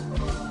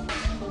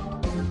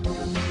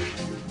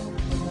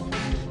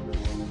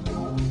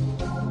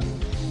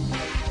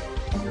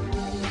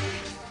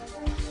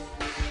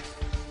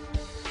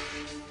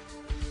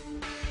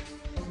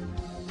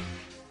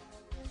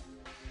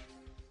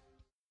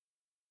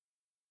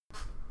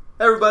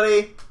Hey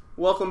everybody,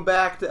 welcome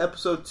back to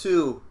episode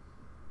 2,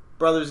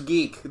 Brothers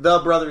Geek, the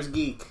Brothers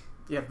Geek.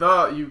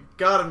 Yeah, you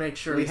gotta make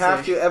sure we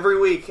have to every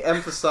week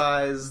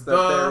emphasize that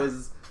there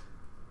is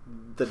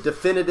the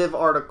definitive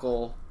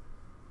article,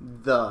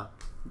 the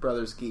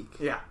Brothers Geek.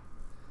 Yeah.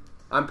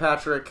 I'm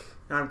Patrick.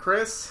 I'm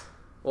Chris.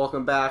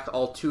 Welcome back,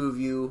 all two of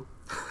you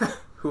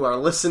who are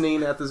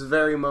listening at this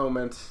very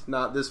moment.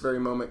 Not this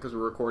very moment because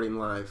we're recording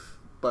live,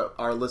 but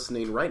are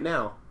listening right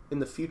now in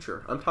the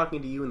future. I'm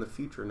talking to you in the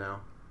future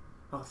now.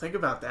 Oh, think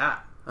about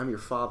that. I'm your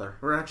father.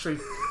 We're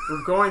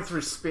going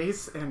through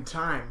space and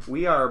time.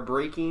 We are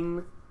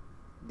breaking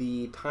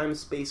the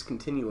time-space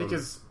continuum.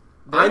 Because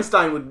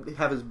Einstein would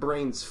have his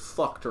brains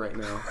fucked right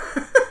now.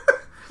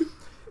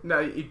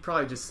 No, he'd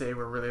probably just say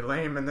we're really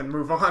lame and then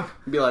move on.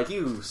 Be like,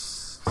 you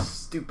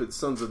stupid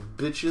sons of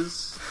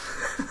bitches.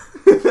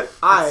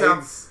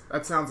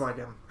 That sounds like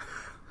him.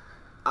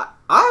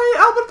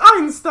 Albert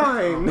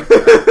Einstein.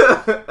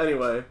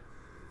 Anyway,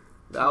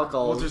 the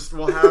alcohol.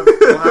 We'll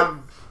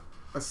have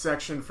a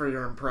section for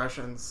your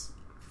impressions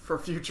for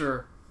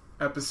future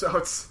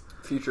episodes.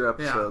 Yeah.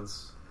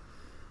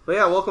 But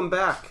yeah, welcome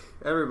back,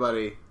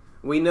 everybody.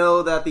 We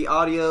know that the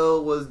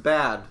audio was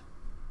bad.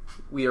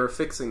 We are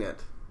fixing it.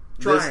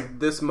 Trying.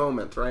 This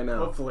moment right now.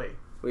 Hopefully.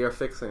 We are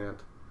fixing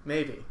it.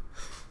 Maybe.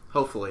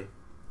 Hopefully.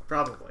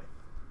 Probably.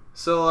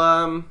 So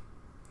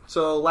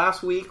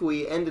last week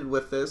we ended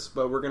with this,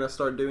 but we're going to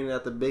start doing it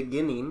at the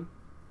beginning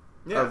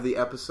of the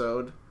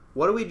episode.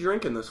 What are we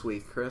drinking this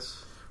week,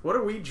 Chris? What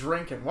are we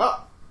drinking?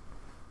 Well,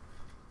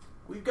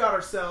 we've got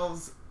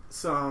ourselves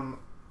some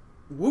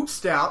Woot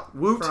Stout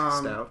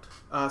from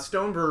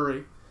Stone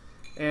Brewery.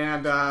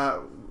 And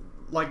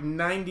like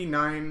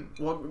 99...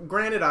 Well,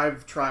 granted,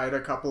 I've tried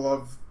a couple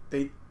of...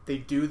 They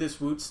do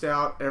this Woot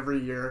Stout every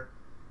year.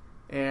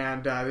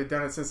 And they've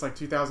done it since like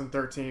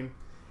 2013.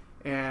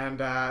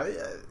 And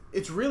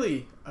it's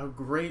really a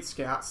great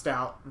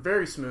stout.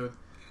 Very smooth.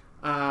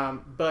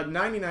 But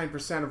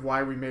 99% of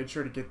why we made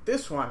sure to get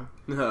this one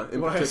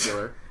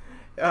particular,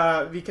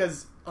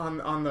 because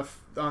on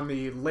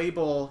the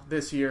label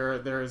this year,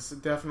 there's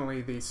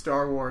definitely the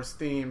Star Wars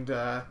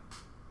themed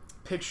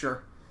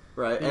picture,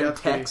 right? And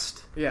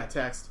text,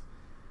 text,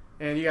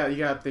 and you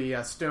got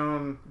the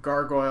stone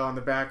gargoyle on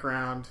the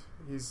background.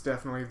 He's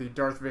definitely the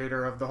Darth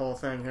Vader of the whole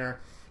thing here.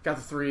 Got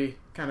the three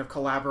kind of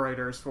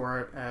collaborators for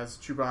it as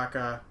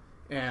Chewbacca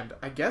and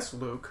I guess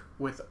Luke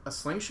with a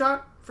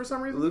slingshot for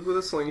some reason. Luke with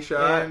a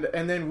slingshot.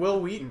 And then Will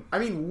Wheaton. I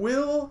mean,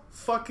 Will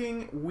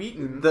fucking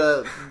Wheaton.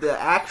 The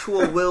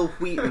actual Will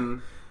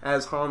Wheaton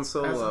as Han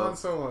Solo. As Han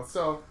Solo.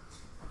 So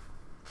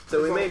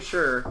we made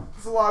sure.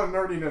 It's a lot of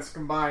nerdiness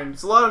combined.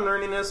 It's a lot of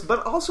nerdiness,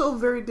 but also a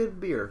very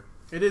good beer.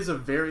 It is a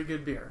very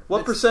good beer.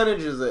 What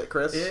percentage is it,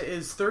 Chris? It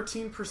is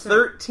 13%.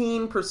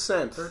 13%.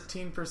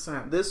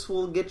 13%. This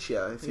will get you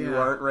if you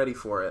aren't ready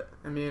for it.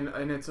 I mean,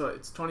 and it's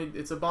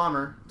a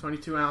bomber,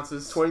 22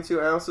 ounces.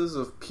 22 ounces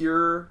of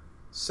pure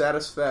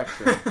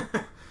satisfaction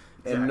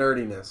and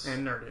nerdiness.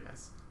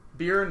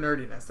 Beer and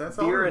nerdiness. That's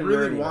all we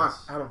really want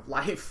out of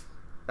life.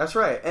 That's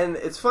right. And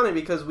it's funny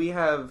because we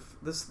have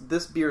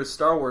this beer is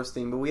Star Wars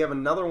themed, but we have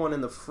another one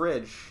in the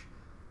fridge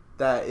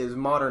that is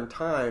modern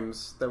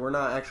times that we're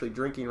not actually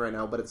drinking right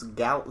now, but it's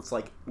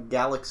like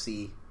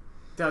Galaxy.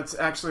 That's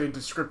actually a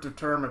descriptive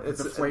term of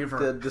the flavor.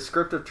 The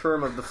descriptive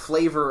term of the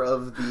flavor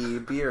of the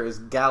beer is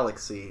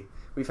Galaxy.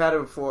 We've had it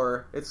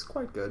before. It's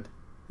quite good.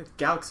 It's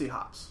Galaxy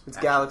hops. It's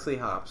actually. Galaxy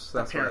hops.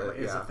 That's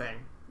apparently is a thing.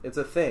 It's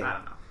a thing. I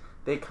don't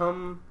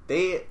know.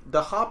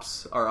 The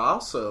hops are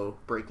also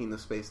breaking the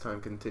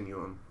space-time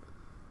continuum.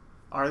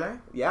 Are they?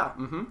 Yeah,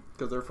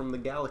 because they're from the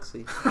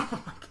galaxy.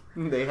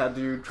 They had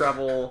to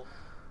travel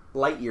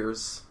light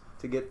years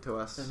to get to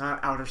us. They're not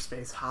outer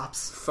space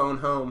hops. Phone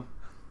home.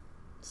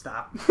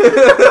 Stop. This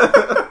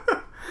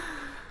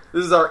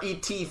is our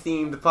ET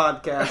themed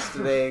podcast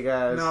today,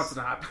 guys. No, it's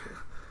not.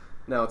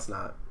 No, it's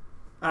not.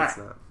 All it's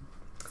right. not.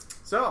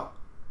 So,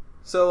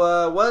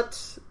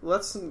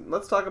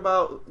 let's talk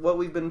about what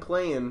we've been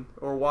playing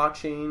or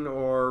watching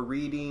or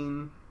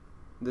reading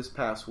this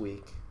past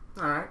week.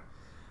 All right.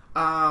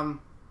 I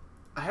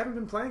haven't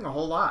been playing a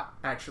whole lot,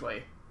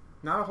 actually.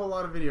 Not a whole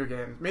lot of video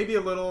games. Maybe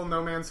a little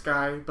No Man's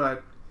Sky,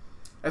 but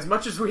as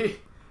much as to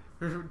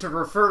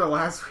refer to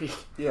last week,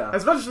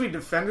 as much as we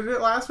defended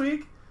it last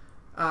week,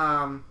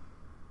 I'm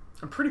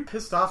pretty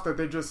pissed off that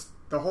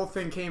the whole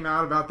thing came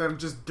out about them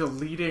just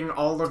deleting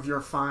all of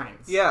your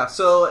finds. Yeah,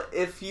 so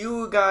if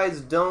you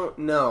guys don't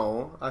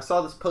know, I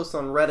saw this post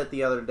on Reddit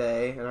the other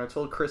day, and I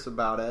told Chris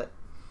about it.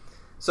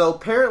 So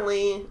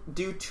apparently,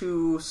 due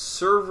to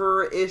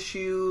server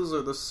issues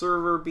or the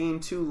server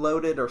being too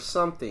loaded or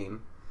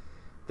something,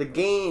 the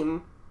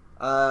game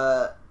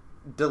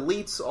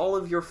deletes all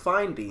of your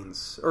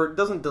findings. Or it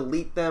doesn't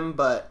delete them,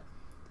 but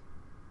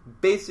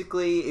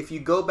basically, if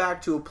you go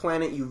back to a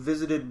planet you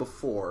visited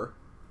before,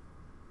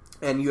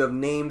 and you have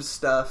named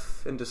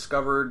stuff and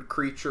discovered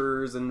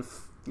creatures and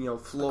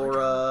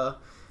flora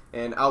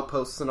and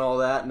outposts and all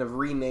that, and have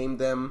renamed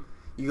them,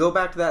 you go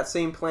back to that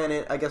same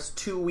planet, I guess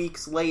 2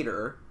 weeks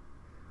later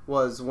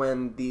was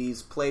when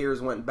these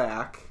players went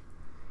back,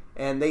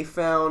 and they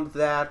found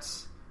that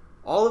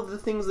all of the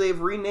things they've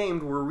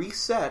renamed were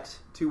reset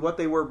to what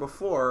they were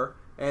before,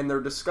 and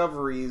their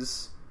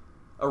discoveries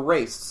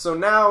erased. So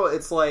now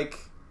it's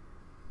like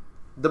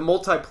the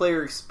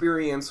multiplayer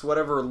experience,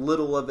 whatever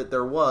little of it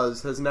there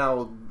was, is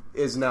now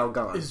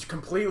gone. Is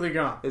completely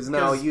gone. Is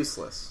now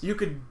useless. You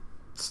could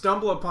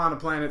stumble upon a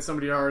planet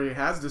somebody already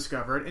has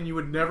discovered, and you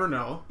would never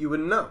know. You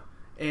wouldn't know.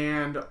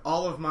 And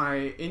all of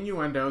my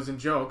innuendos and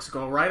jokes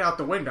go right out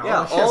the window.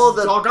 Yeah, it's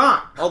all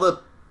gone. All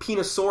the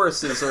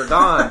penisauruses are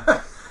gone.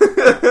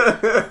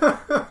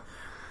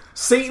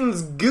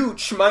 Satan's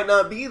gooch might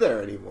not be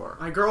there anymore.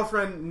 My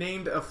girlfriend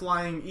named a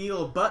flying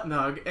eel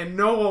Buttnug, and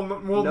no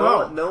one will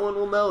know. No one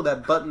will know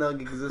that Buttnug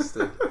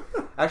existed.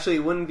 Actually,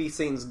 it wouldn't be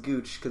Satan's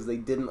gooch, because they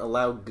didn't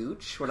allow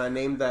gooch when I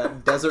named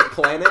that desert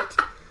planet.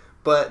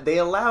 But they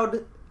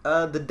allowed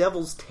the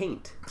Devil's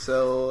Taint.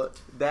 So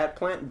that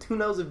plant, who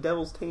knows if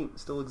Devil's Taint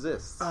still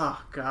exists?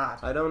 Oh, God.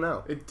 I don't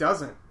know. It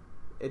doesn't.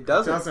 It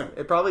doesn't.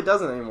 It probably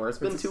doesn't anymore. It's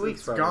been 2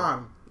 weeks. It's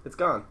gone. It's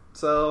gone.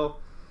 So,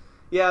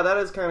 yeah, that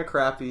is kind of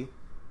crappy.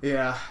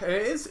 Yeah,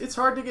 it's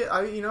hard to get.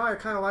 I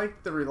kind of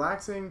like the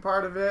relaxing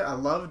part of it. I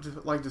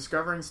loved like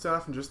discovering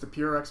stuff and just the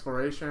pure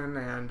exploration.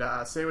 And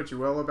say what you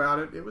will about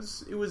it, it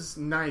was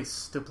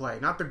nice to play.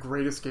 Not the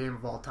greatest game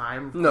of all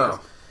time, of course,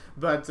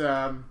 but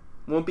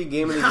won't be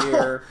game of the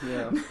year.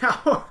 Yeah.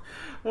 Now,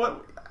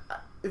 what?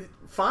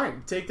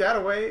 Fine, take that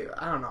away.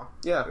 I don't know.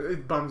 Yeah,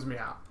 it bums me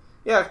out.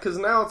 Yeah, because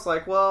now it's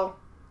like, well,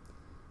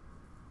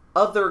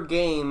 other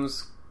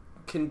games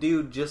can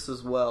do just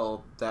as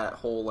well that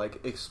whole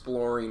like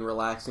exploring,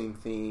 relaxing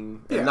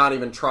thing, and not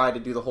even try to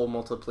do the whole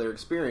multiplayer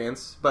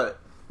experience. But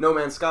No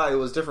Man's Sky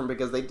was different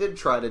because they did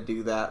try to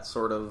do that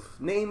sort of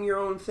name your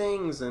own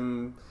things,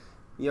 and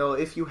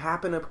if you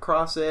happen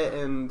across it,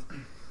 and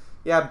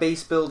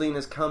base building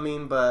is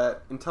coming,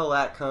 but until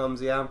that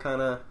comes, I'm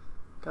kind of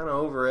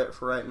over it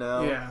for right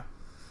now. Yeah,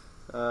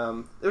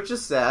 it was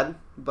just sad,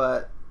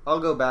 but I'll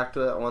go back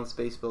to it once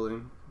base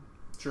building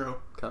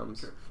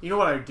comes. True. You know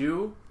what I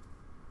do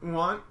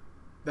want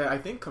that I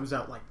think comes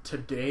out like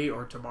today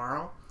or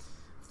tomorrow?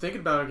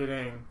 Thinking about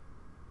getting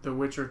The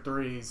Witcher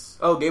 3's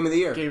Game of the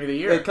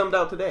Year. It comes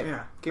out today.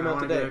 Yeah, came out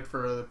today. Get it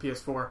for the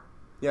PS4.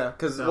 Yeah,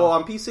 because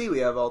on PC we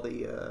have all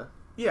the.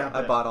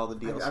 I bought all the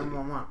DLC. I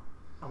want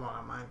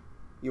on mine.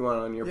 You want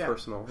it on your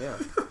personal? Yeah,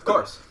 of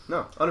course.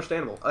 No,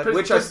 understandable.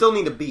 Which I still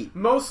need to beat.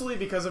 Mostly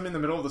because I'm in the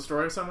middle of the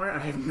story somewhere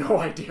and I have no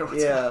idea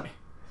what's happening.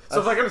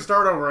 So if I got to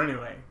start over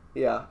anyway.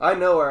 Yeah, I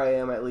know where I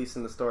am at least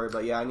in the story,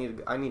 but I need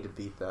to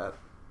beat that.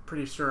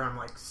 Pretty sure I'm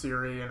like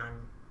Ciri and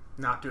I'm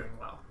not doing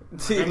well.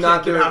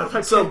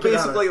 So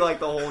basically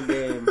like the whole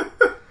game.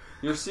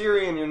 You're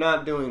Ciri and you're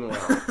not doing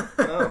well.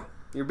 Oh,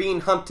 you're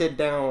being hunted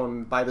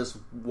down by this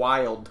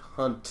wild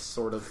hunt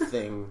sort of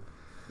thing.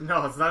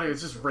 No, it's not.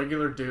 It's just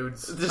regular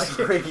dudes. Just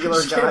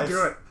regular guys. Can't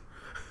do it.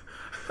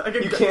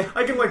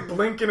 I can like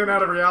blink in and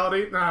out of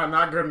reality. Nah,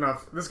 not good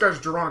enough. This guy's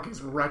drunk.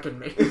 He's wrecking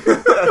me.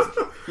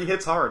 He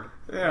hits hard.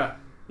 Yeah.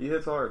 He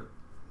hits hard.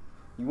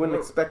 You wouldn't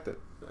expect it.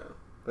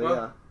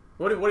 But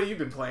What have you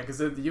been playing? Because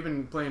you've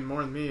been playing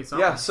more than me.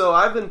 Yeah, so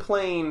I've been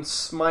playing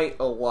Smite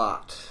a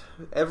lot.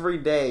 Every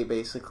day,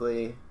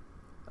 basically.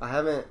 I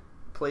haven't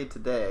played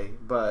today,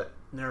 but...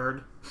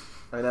 Nerd.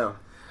 I know.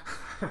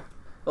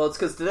 Well, it's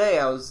because today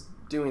I was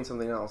doing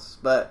something else,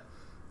 but...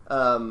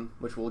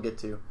 which we'll get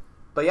to.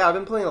 But yeah, I've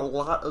been playing a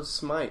lot of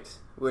Smite,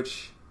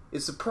 which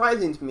is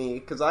surprising to me,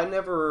 because I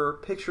never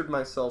pictured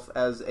myself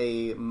as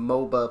a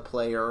MOBA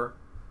player,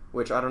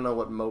 which I don't know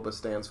what MOBA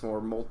stands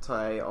for,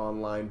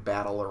 Multi-Online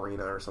Battle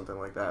Arena or something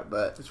like that,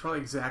 but... It's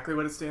probably exactly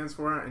what it stands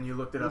for, and you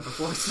looked it up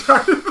before we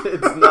started.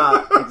 It's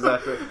not,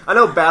 exactly. I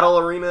know Battle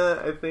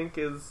Arena, I think,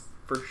 is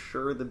for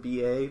sure the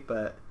BA,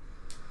 but...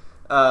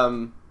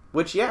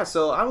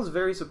 so I was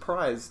very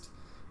surprised.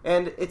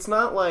 And it's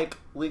not like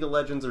League of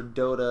Legends or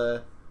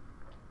Dota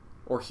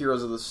or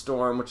Heroes of the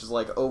Storm, which is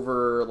like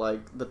over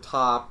like the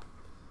top,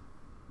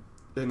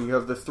 and you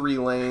have the 3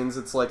 lanes.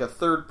 It's like a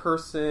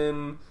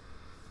third-person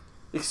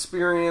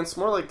experience,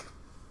 more like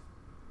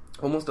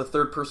almost a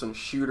third-person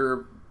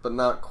shooter, but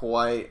not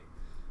quite.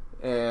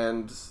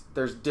 And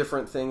there's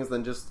different things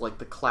than just like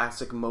the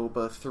classic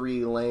MOBA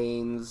 3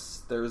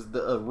 lanes. There's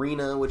the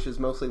arena, which is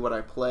mostly what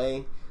I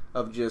play,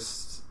 of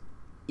just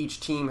each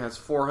team has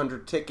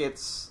 400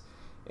 tickets,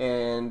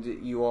 and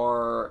you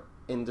are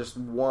in just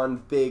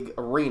one big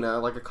arena,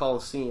 like a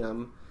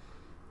coliseum,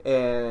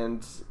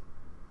 and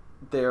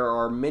there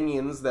are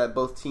minions that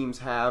both teams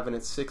have, and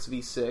it's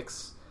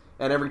 6v6,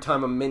 and every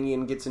time a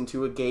minion gets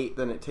into a gate,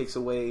 then it takes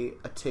away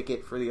a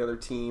ticket for the other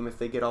team if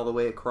they get all the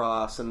way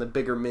across, and the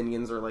bigger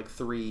minions are like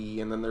 3,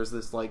 and then there's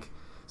this like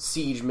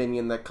siege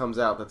minion that comes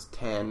out that's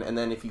 10, and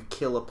then if you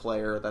kill a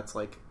player, that's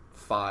like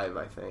 5,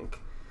 I think.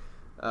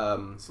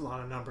 It's a lot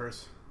of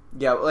numbers.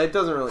 Yeah, well, it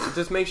doesn't really...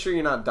 Just make sure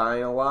you're not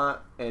dying a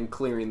lot and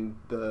clearing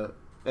the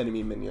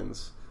enemy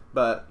minions.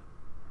 But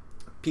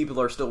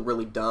people are still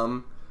really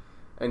dumb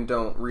and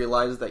don't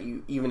realize that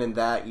you, even in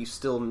that, you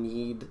still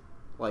need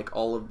like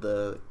all of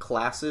the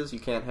classes. You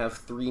can't have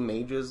 3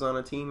 mages on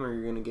a team or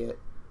you're going to get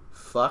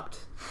fucked.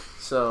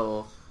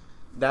 So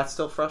that's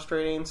still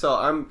frustrating. So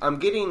I'm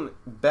getting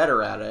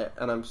better at it,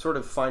 and I'm sort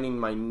of finding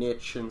my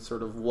niche and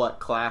sort of what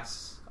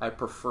class I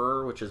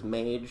prefer, which is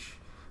mage.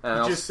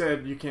 And you just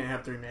said you can't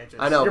have 3 mages.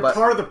 I know, You're but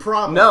part of the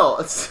problem.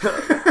 No.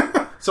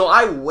 So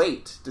I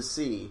wait to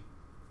see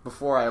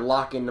before I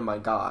lock into my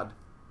god.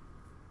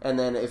 And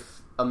then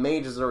if a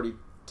mage is already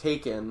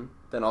taken,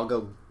 then I'll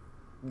go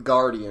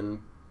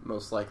guardian,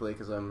 most likely,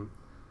 because I'm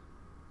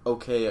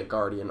okay at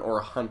guardian, or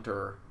a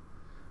hunter.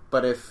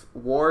 But if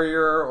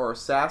warrior or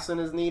assassin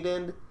is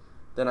needed,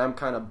 then I'm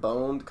kind of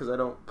boned because I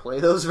don't play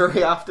those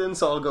very often,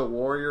 so I'll go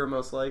warrior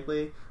most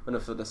likely. And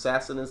if an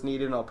assassin is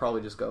needed, I'll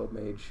probably just go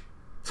mage.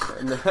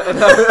 and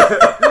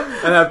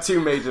have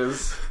 2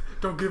 mages.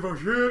 Don't give a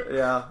shit.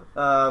 Yeah.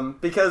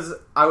 Because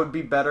I would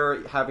be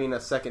better having a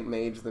second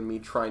mage than me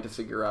trying to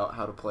figure out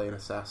how to play an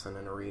assassin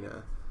in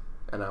arena.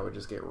 And I would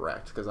just get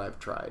wrecked because I've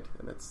tried,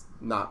 and it's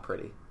not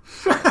pretty.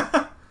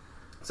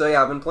 So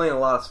yeah, I've been playing a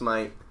lot of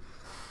Smite.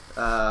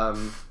 But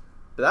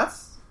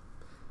that's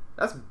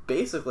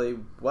basically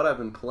what I've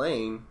been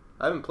playing.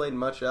 I haven't played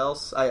much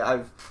else.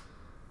 I've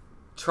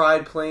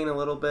tried playing a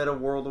little bit of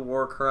World of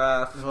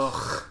Warcraft.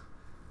 Ugh.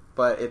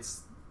 But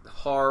it's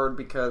hard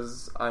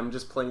because I'm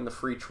just playing the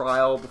free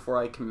trial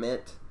before I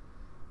commit,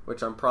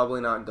 which I'm probably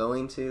not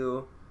going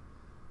to.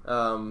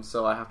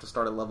 So I have to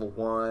start at level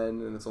 1,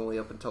 and it's only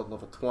up until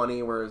level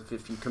 20, whereas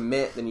if you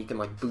commit, then you can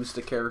like boost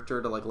a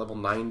character to like level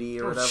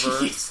 90 or whatever.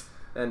 Jeez.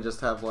 And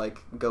just have like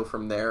go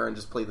from there and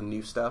just play the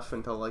new stuff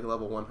until like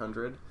level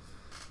 100.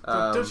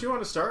 Don't you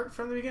want to start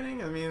from the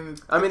beginning? I mean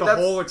the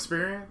whole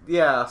experience?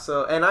 Yeah,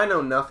 so, and I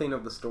know nothing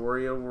of the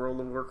story of World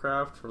of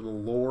Warcraft or the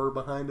lore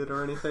behind it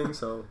or anything,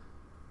 so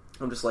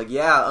I'm just like,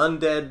 yeah,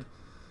 undead.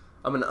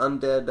 I'm an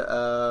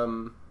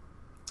undead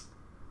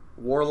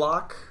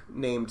warlock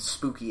named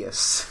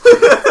Spookius.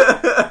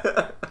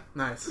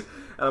 Nice. And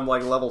I'm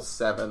like level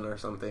 7 or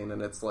something,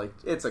 and it's like,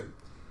 it's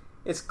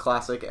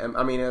classic.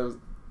 I mean, it was,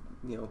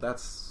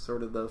 that's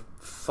sort of the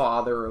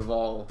father of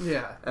all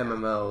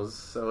MMOs.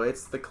 So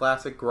it's the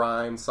classic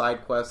grind,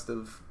 side quest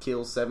of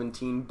kill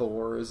 17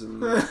 boars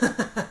and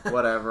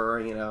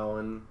whatever,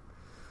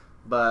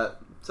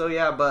 but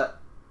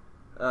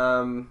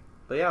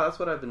yeah, that's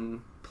what I've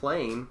been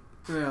playing.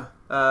 Yeah.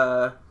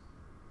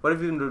 What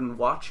have you been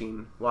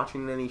watching?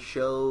 Watching any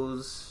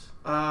shows?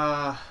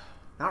 Not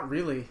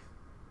really.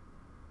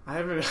 I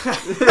haven't.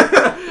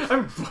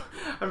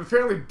 I'm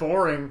fairly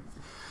boring.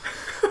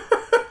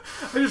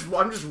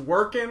 I'm just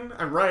working.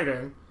 I'm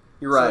writing.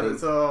 You're writing,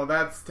 so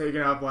that's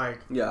taking up a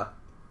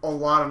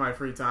lot of my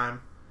free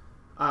time.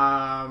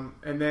 And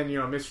then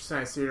Mr.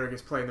 Science Theater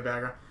gets played in the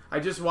background. I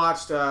just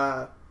watched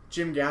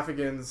Jim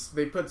Gaffigan's.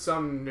 They put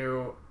some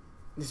new.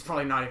 It's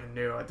probably not even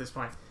new at this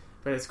point,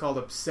 but it's called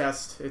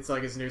Obsessed. It's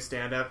like his new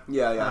stand-up.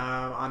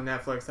 Yeah. On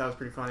Netflix. That was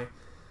pretty funny.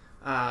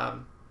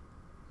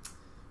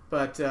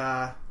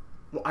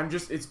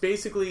 It's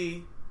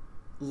basically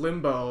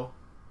Limbo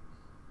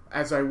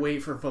as I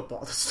wait for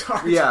football to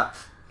start. Yeah.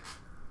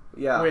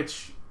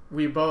 Which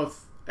we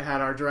both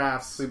had our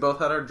drafts. We both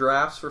had our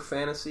drafts for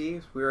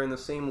fantasy. We were in the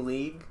same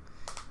league.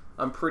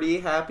 I'm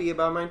pretty happy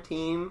about my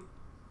team.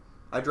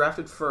 I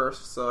drafted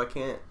first, so I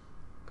can't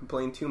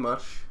complain too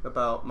much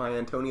about my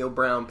Antonio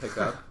Brown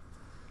pickup.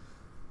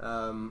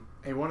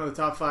 Hey, one of the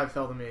top 5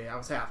 fell to me. I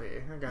was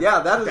happy.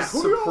 That is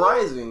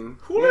surprising.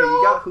 Julio. Yeah,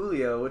 you got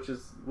Julio, which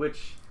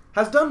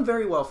has done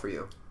very well for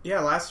you.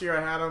 Yeah, last year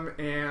I had him,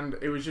 and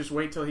it was just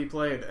wait till he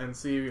played and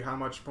see how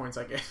much points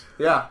I get.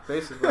 Yeah,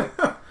 basically.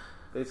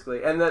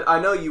 And then I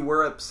know you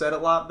were upset a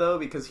lot, though,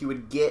 because he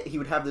would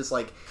have this,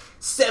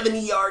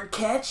 70-yard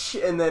catch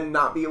and then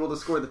not be able to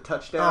score the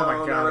touchdown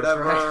or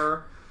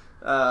whatever.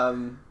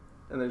 Right.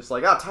 And they're just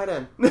like, tight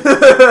end. You're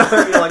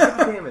like,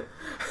 God damn it.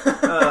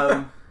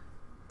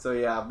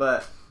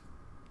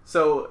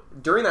 So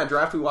during that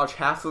draft, we watched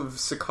half of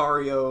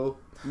Sicario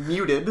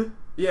muted.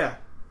 Yeah.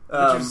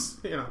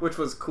 Which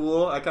was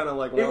cool. I kind of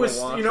want to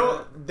watch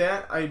it.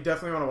 That I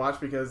definitely want to watch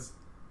because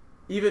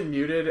even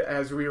muted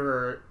as we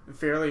were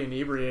fairly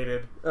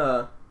inebriated,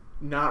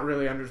 not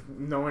really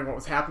knowing what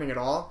was happening at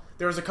all.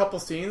 There was a couple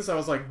scenes I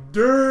was like,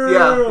 damn!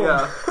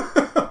 Yeah.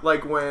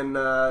 Like when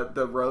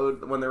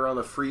when they were on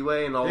the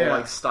freeway and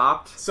all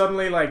stopped.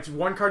 Suddenly,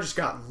 one car just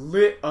got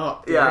lit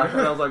up. Dude. Yeah, and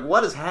I was like,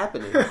 what is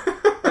happening? And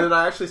then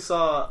I actually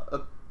saw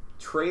a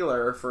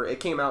trailer for it.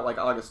 Came out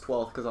August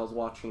 12th because I was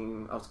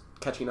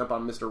catching up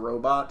on Mr.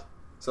 Robot,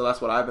 so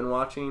that's what I've been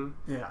watching.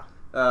 Yeah.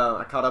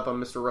 I caught up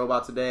on Mr.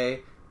 Robot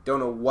today. Don't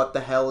know what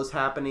the hell is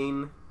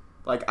happening.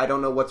 I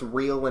don't know what's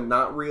real and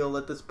not real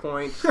at this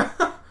point.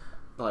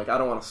 I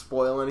don't want to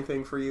spoil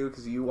anything for you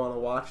because you want to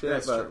watch it.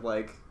 That's but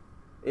true.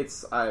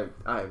 I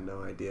have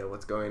no idea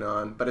what's going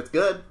on. But it's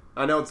good.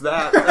 I know it's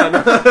that. I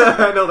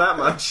know that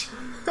much.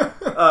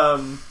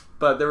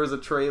 But there was a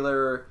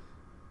trailer.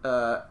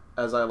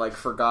 As I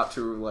forgot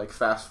to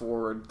fast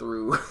forward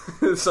through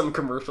some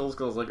commercials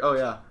because I was like, oh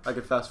yeah, I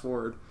could fast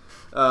forward.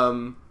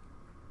 There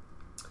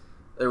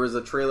was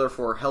a trailer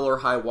for Hell or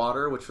High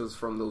Water, which was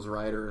from those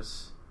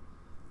writers.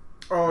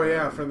 Oh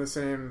yeah, from the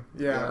same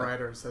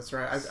writers. That's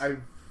right. I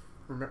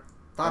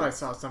thought I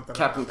saw something.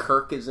 Captain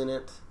Kirk is in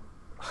it.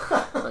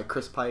 Like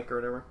Chris Pike or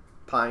whatever.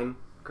 Pine.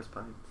 Chris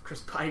Pine.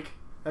 Chris Pike.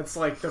 That's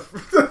like the...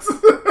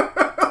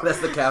 That's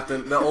the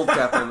captain. The old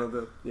captain of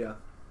the... Yeah.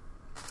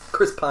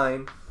 Chris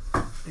Pine.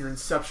 You're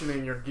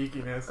inceptioning your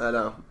geekiness. I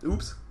know.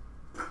 Oops.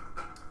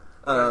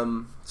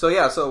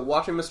 So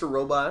watching Mr.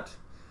 Robot.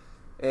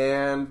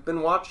 And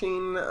been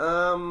watching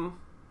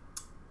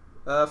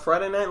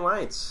Friday Night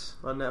Lights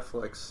on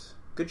Netflix.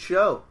 Good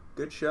show.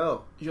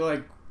 You're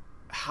like,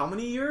 how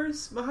many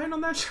years behind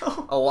on that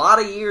show? A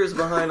lot of years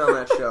behind on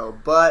that show,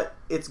 but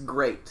it's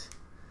great.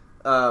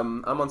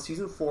 I'm on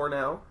season 4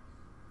 now.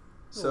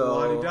 So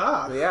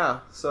La-di-da. yeah,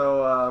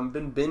 so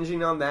been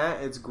binging on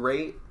that. It's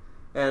great,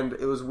 and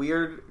it was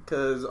weird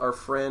because our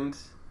friend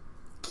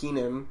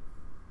Keenan,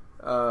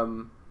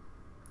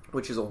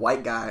 which is a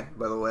white guy,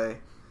 by the way.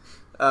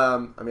 I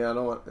mean, I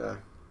don't want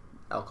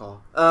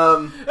alcohol.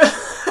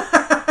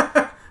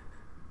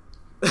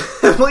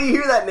 Well, you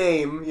hear that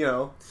name, you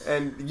know,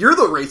 and you're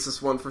the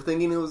racist one for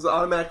thinking it was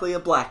automatically a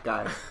black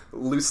guy.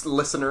 Loose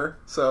listener,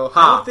 so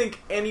I don't think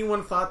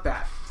anyone thought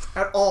that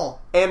at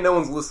all. And no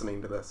one's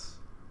listening to this.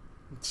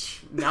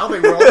 Now they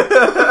will.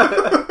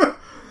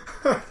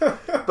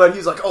 But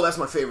he's like, oh, that's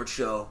my favorite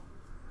show.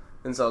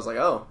 And so I was like,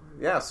 oh,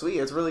 yeah, sweet,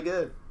 it's really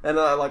good. And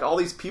like all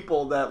these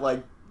people that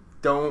like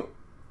don't,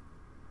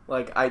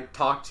 like I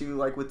talk to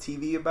like with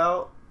TV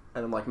about,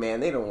 and I'm like,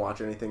 man, they don't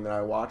watch anything that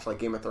I watch, like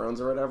Game of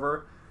Thrones or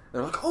whatever. And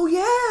they're like, oh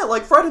yeah,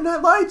 like Friday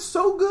Night Lights,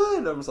 so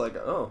good. I was like,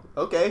 oh,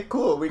 okay,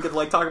 cool. We could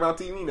like talk about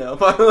TV now,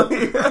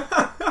 finally.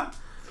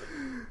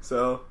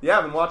 So yeah,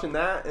 I've been watching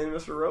that and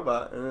Mr.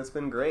 Robot, and it's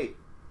been great.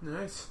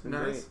 Nice.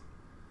 Great.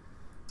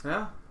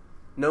 Yeah.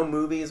 No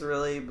movies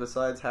really,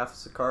 besides half of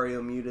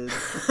Sicario muted.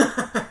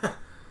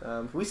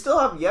 We still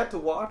have yet to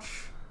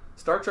watch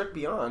Star Trek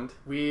Beyond.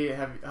 We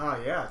have. Oh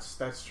yeah,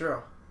 that's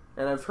true.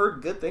 And I've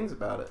heard good things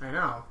about it. I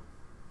know.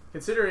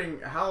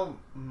 Considering how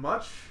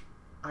much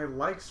I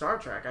like Star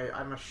Trek,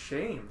 I'm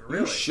ashamed,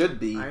 really. You should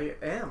be. I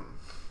am.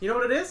 You know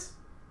what it is?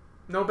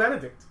 No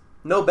Benedict.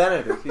 No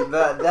Benedict.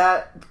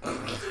 that...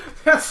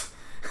 That's...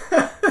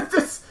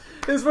 this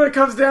is what it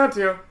comes down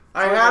to.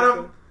 I had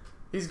him.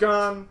 He's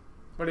gone.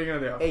 What are you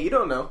going to do? Hey, you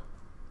don't know.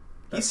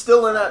 He's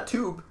still in that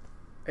tube.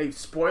 Hey,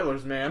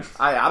 spoilers, man.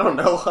 I don't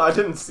know. I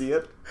didn't see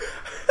it.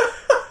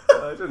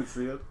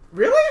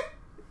 Really?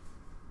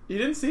 You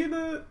didn't see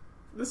the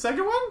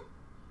second one?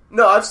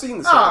 No, I've seen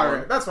the second one.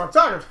 Right. That's what I'm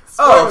talking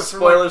Spoilers about.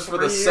 spoilers for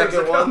the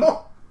second one.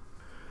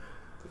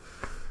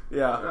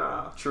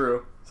 Yeah,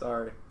 true.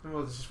 Sorry.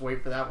 We'll just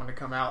wait for that one to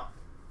come out.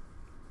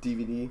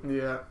 DVD?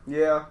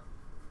 Yeah.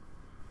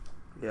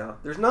 Yeah.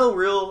 There's no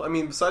real... I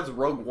mean, besides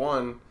Rogue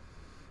One,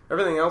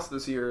 everything else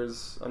this year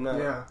is... I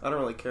don't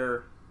really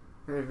care.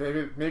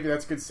 Maybe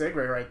that's a good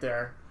segue right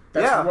there.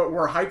 That's what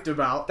we're hyped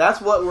about.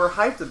 That's what we're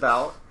hyped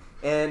about.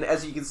 And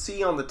as you can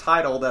see on the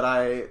title that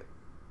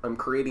I'm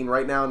creating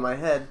right now in my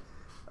head...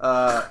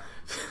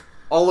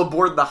 All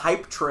Aboard the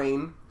Hype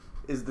Train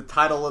is the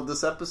title of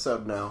this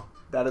episode now.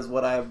 That is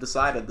what I have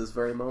decided this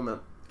very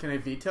moment. Can I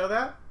veto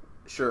that?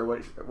 Sure,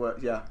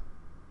 what, yeah.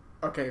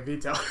 Okay,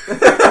 veto.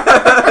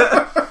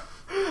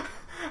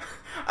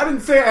 I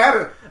didn't say I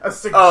had a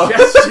suggestion.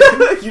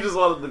 Oh. You just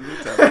wanted the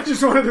veto. I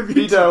just wanted to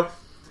veto.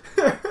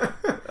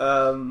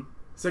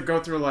 So go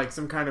through like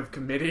some kind of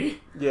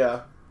committee?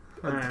 Yeah.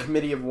 A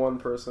committee of one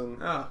person.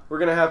 Oh. We're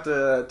going to have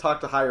to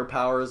talk to higher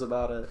powers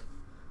about it.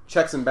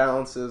 Checks and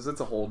balances.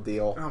 It's a whole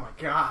deal. Oh my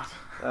god.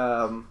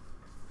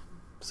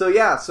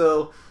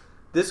 So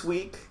this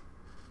week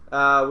we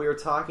were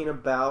talking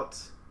about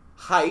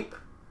hype.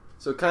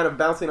 So kind of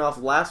bouncing off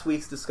last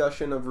week's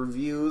discussion of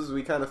reviews,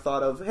 we kind of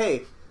thought of,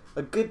 hey,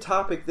 a good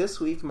topic this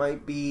week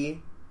might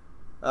be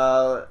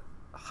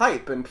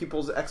hype and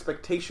people's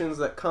expectations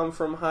that come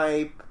from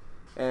hype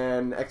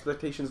and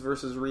expectations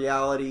versus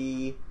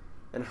reality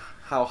and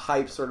how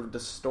hype sort of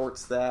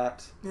distorts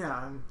that.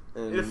 Yeah.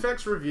 And it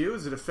affects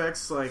reviews. It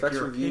affects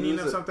your opinion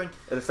of something.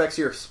 It affects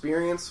your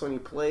experience when you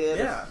play it.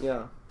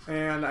 Yeah.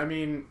 And I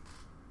mean,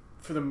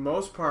 for the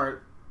most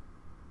part,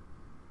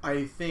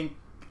 I think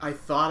I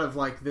thought of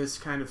like this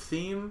kind of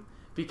theme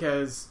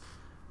because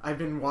I've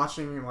been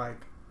watching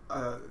like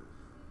a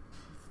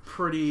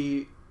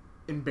pretty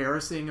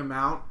embarrassing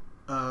amount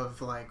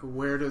of like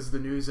where does the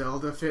new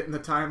Zelda fit in the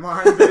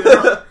timeline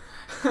video.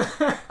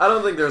 I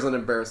don't think there's an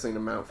embarrassing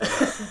amount for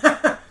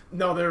that.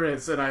 No, there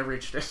is, and I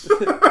reached it.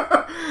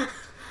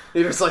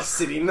 You're just like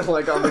sitting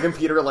like on the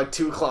computer at like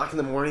 2:00 in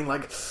the morning,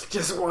 like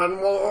just one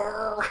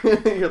more.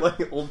 You're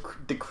like old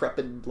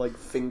decrepit like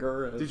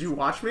finger. Did you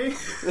watch me?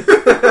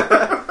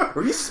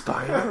 Were you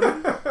spying on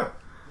me?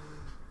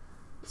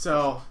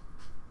 So,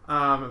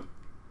 I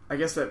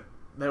guess that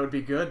would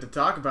be good to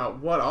talk about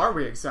what are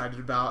we excited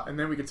about, and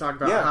then we could talk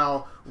about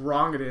how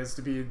wrong it is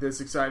to be this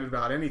excited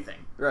about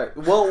anything. Right.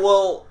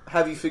 Well,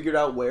 have you figured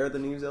out where the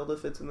new Zelda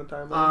fits in the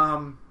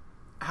timeline?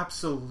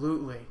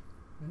 Absolutely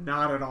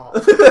not at all.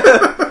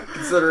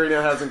 Considering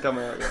it hasn't come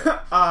out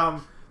yet.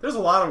 There's a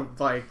lot of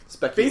like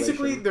speculation.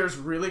 Basically, there's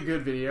really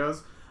good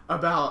videos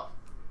about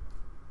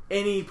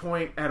any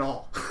point at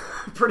all,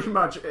 pretty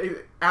much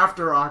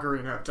after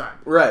Ocarina of Time.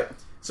 Right.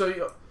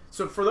 So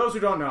for those who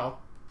don't know,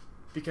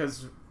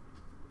 because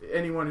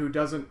anyone who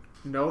doesn't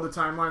know the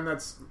timeline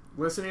that's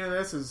listening to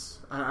this is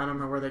I don't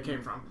know where they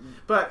came from,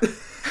 but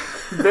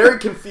very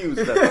confused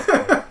at this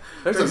point.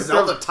 There's a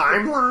Zelda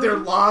timeline. They're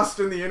lost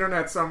in the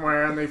internet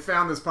somewhere, and they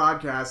found this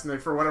podcast, and they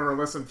for whatever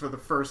listened for the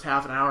first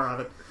half an hour of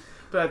it.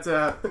 But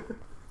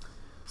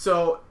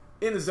so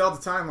in the Zelda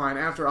timeline,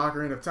 after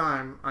Ocarina of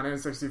Time on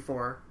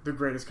N64, the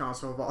greatest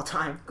console of all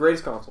time,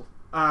 greatest console,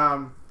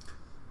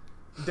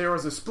 there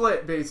was a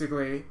split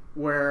basically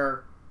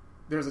where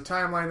there's a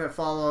timeline that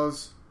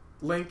follows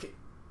Link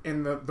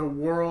in the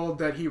world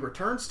that he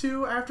returns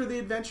to after the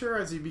adventure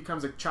as he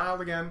becomes a child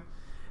again.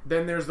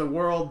 Then there's the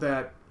world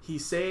that he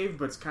saved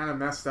but it's kind of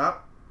messed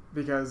up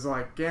because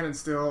like Ganon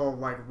still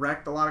like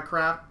wrecked a lot of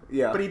crap.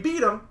 Yeah. But he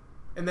beat him,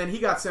 and then he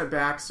got sent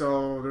back,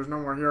 so there's no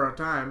more hero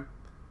time.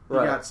 He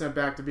got sent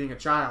back to being a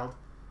child.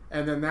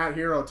 And then that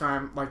hero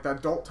time, like the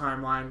adult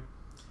timeline,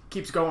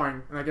 keeps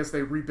going, and I guess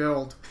they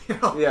rebuild. You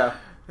know? Yeah.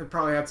 They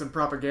probably had some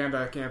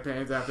propaganda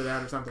campaigns after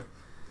that or something.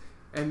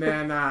 And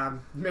then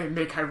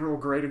make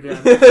Hyrule great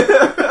again.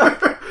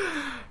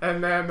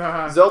 And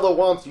then Zelda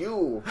wants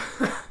you.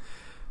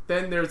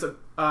 Then there's an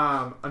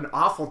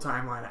awful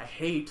timeline I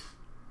hate,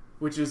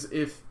 which is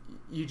if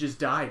you just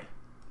died.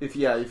 If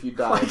you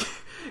died. Like,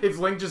 if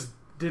Link just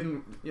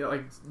didn't, you know,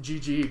 like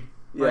GG'd.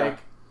 Yeah. Like,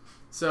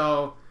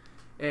 so,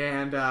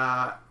 and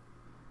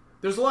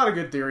there's a lot of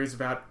good theories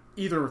about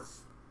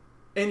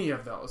any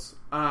of those.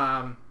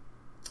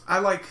 I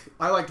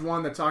liked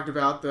one that talked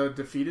about the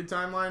defeated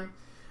timeline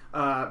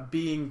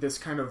being this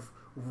kind of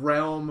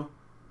realm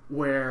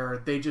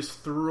where they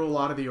just threw a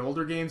lot of the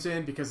older games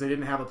in because they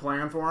didn't have a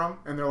plan for them,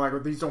 and they're like,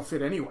 well, these don't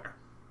fit anywhere.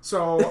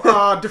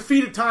 So,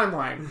 defeated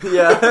timeline.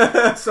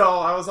 Yeah. So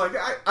I was like,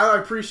 I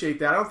appreciate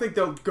that. I don't think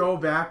they'll go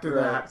back to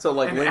that so,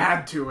 like, and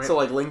add to it. So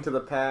like Link to the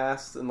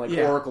Past and like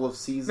Oracle of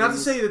Seasons. Not to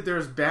say that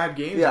there's bad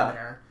games in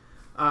there.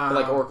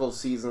 Like Oracle of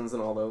Seasons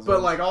and all those But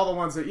ones. like all the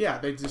ones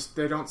that,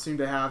 they don't seem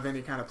to have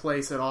any kind of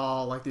place at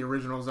all, like the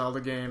original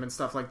Zelda game and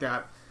stuff like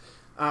that.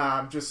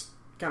 Just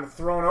kind of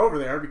thrown over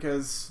there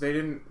because they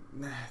didn't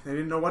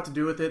know what to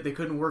do with it. They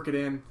couldn't work it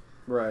in.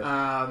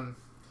 Right.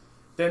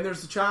 Then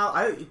there's the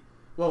child.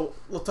 Well,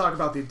 we'll talk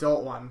about the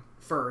adult one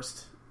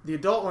first. The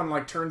adult one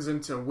like turns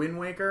into Wind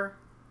Waker,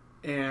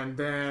 and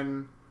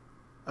then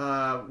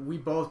we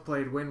both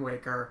played Wind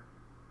Waker,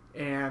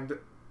 and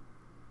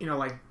you know,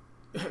 like,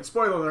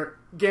 spoiler alert,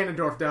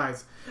 Ganondorf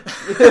dies.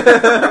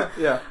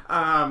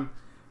 Yeah.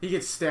 He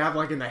gets stabbed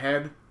like in the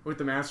head with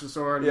the Master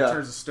Sword, and he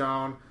turns to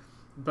stone.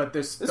 But the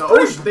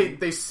ocean,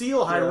 they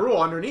seal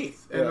Hyrule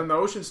underneath, and then the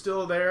ocean's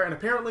still there. And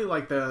apparently,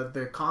 like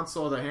the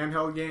console, the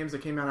handheld games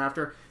that came out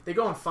after, they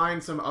go and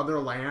find some other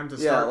land to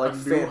start like a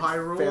new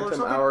Hyrule Phantom or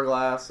something.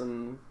 Hourglass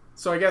and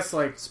so I guess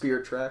like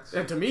Spirit Tracks.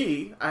 And to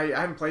me, I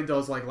haven't played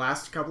those like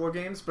last couple of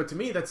games, but to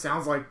me that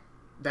sounds like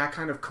that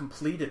kind of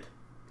completed.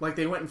 Like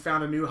they went and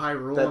found a new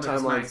Hyrule. That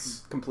timeline's nice.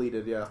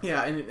 Completed, yeah.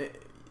 Yeah,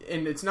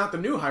 and it's not the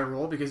new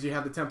Hyrule because you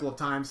have the Temple of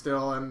Time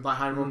still and the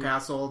Hyrule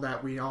Castle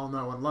that we all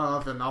know and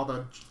love, and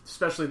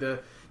especially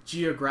the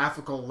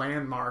geographical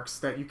landmarks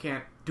that you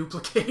can't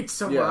duplicate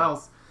somewhere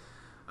else.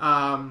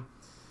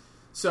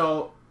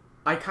 So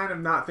I kind of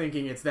not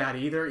thinking it's that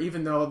either,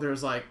 even though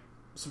there's like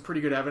some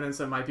pretty good evidence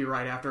that might be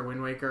right after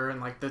Wind Waker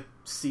and like the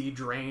sea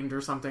drained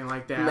or something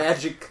like that.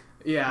 Magic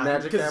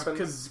happened.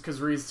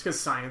 Because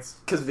science.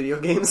 Because video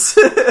games.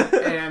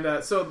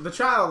 And so the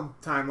child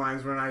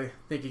timeline's when I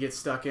think you get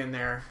stuck in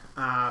there.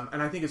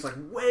 And I think it's like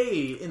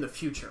way in the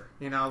future.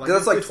 You know, like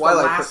that's like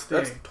Twilight.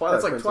 That's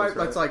Twilight Princess. Right?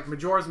 That's like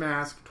Majora's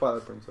Mask.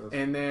 Twilight Princess.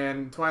 And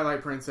then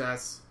Twilight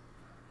Princess.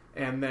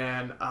 And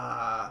then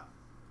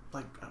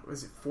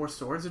was it Four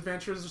Swords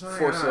Adventures or something?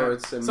 Four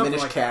Swords and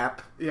Minish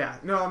Cap. That. Yeah.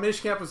 No,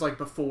 Minish Cap was like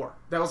before.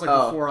 That was like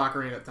before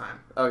Ocarina of Time.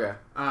 Okay.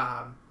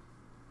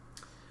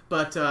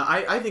 But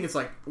I think it's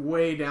like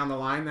way down the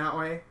line that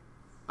way,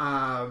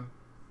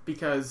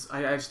 because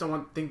I just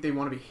don't think they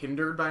want to be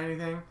hindered by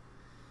anything,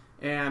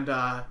 and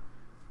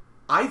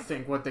I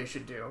think what they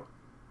should do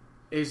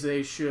is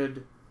they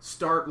should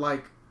start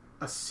like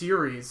a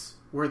series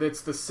where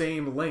it's the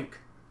same Link.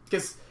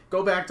 Because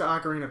go back to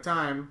Ocarina of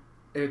Time,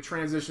 it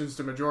transitions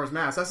to Majora's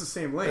Mask. That's the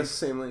same Link. That's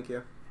the same Link, yeah.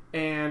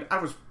 And I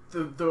was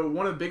the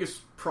one of the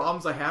biggest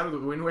problems I had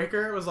with Wind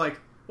Waker was like,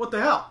 what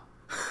the hell?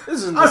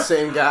 This isn't the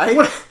same guy.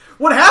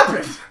 What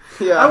happened?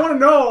 Yeah. I want to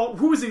know,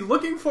 who was he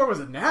looking for? Was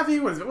it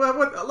Navi? Was it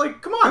what?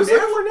 Like, come on, man.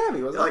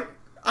 Navi, was like,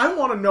 I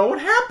want to know what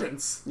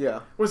happens. Yeah.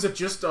 Was it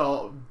just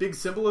a big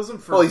symbolism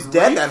for? Well, he's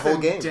dead that whole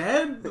game.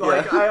 Dead?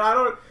 Like, I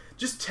don't.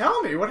 Just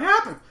tell me what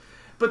happened.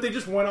 But they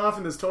just went off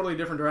in this totally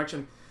different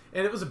direction,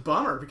 and it was a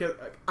bummer because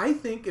I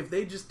think if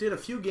they just did a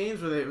few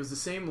games where it was the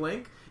same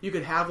Link, you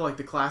could have like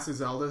the classic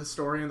Zelda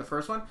story in the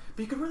first one,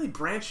 but you could really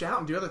branch out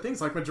and do other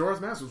things. Like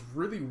Majora's Mask was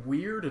really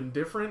weird and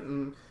different,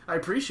 and I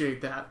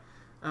appreciate that.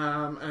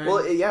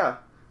 Yeah,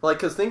 like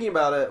because thinking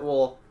about it,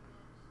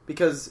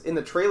 because in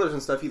the trailers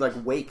and stuff, you like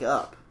wake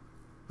up,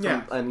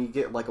 and you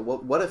get like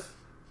what if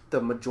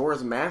the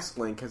Majora's Mask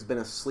Link has been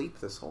asleep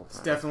this whole time? It's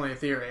definitely a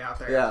theory out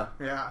there.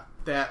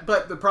 Yeah.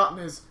 But the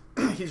problem is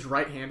he's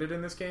right-handed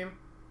in this game.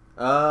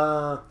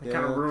 It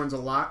kind of ruins a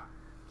lot.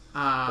 The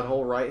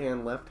whole right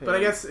hand, left hand. But I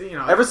guess,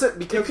 ever since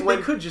because they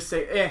could just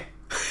say,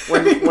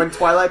 when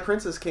Twilight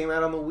Princess came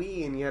out on the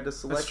Wii and you had to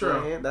select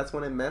right hand, that's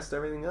when it messed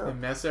everything up. It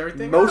messed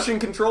everything Motion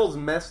controls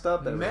messed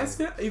up everything. Messed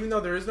it, even though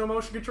there is no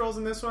motion controls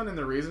in this one, and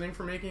the reasoning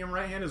for making him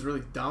right hand is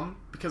really dumb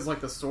because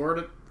the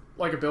sword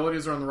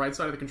abilities are on the right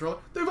side of the controller.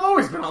 They've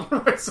always been on the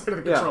right side of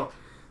the controller. Yeah.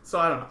 So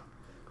I don't know,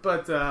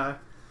 but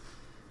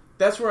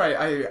that's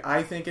where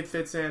I think it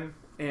fits in,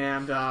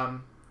 and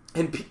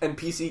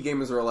PC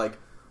gamers are like,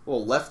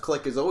 well, left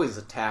click is always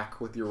attack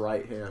with your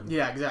right hand.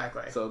 Yeah,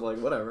 exactly. So,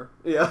 whatever.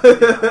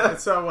 Yeah.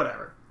 So,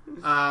 whatever.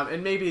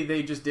 And maybe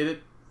they just did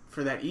it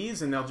for that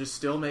ease, and they'll just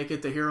still make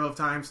it the hero of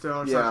time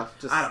still or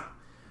something. I don't know.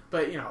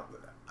 But,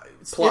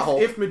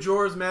 if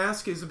Majora's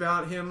Mask is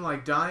about him,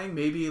 dying,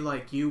 maybe,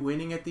 you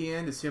winning at the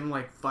end is him,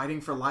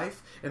 fighting for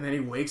life, and then he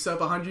wakes up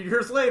 100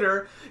 years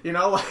later,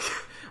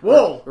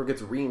 whoa! Or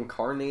gets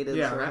reincarnated.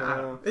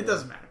 Yeah, it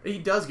doesn't matter. He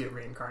does get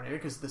reincarnated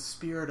because the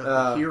spirit of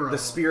the hero. The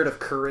spirit of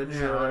courage.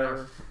 Yeah,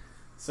 whatever.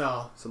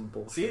 So, some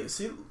bullshit.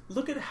 See,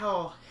 look at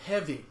how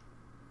heavy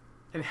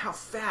and how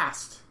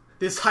fast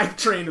this hype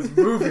train is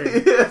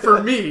moving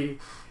for me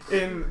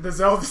in the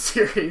Zelda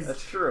series.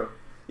 That's true.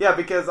 Yeah,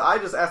 because I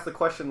just asked the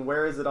question,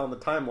 where is it on the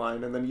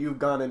timeline? And then you've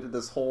gone into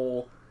this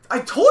whole... I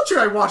told you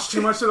I watched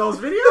too much of those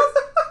videos!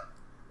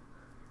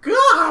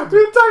 God!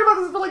 We've been talking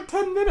about this for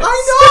 10 minutes.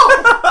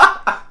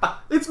 I know!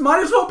 It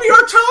might as well be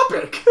our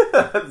topic!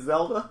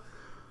 Zelda?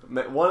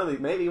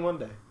 Maybe one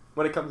day,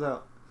 when it comes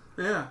out.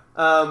 Yeah.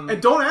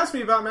 And don't ask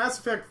me about Mass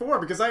Effect 4,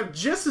 because I have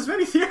just as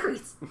many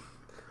theories.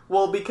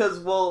 Well,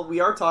 we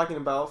are talking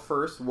about,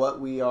 first, what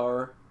we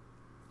are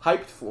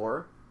hyped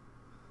for.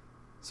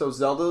 So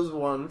Zelda's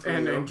one for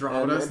and you.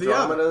 Andromeda's and the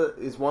other.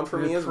 Andromeda is one for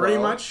me as well. Pretty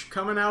much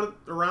coming out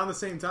around the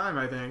same time,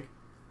 I think.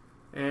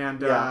 And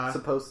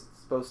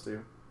supposed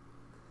to.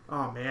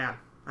 Oh man,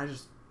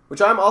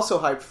 which I'm also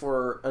hyped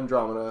for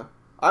Andromeda.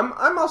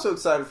 I'm also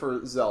excited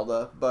for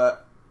Zelda,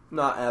 but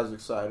not as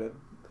excited.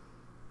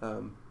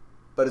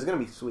 But it's gonna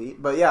be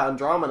sweet. But yeah,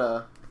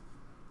 Andromeda,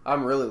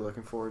 I'm really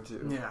looking forward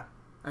to. Yeah,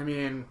 I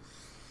mean,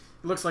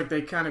 it looks like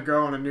they kind of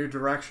go in a new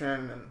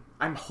direction, and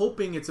I'm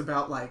hoping it's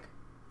about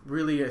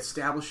really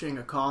establishing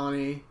a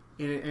colony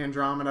in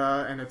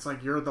Andromeda, and it's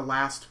you're the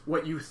last,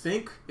 what you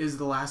think is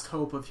the last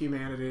hope of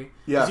humanity.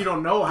 Yeah. Because you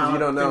don't know how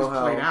things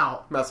played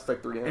out. Mass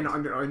Effect 3 ends.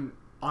 And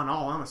on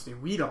all honesty,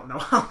 we don't know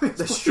how things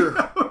That's true.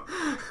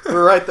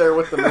 We're right there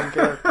with the main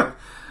character.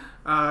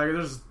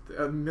 There's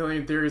a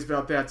million theories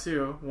about that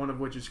too, one of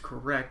which is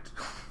correct.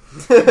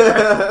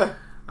 But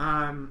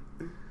I'm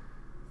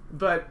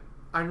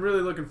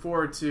really looking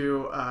forward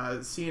to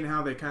seeing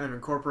how they kind of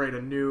incorporate a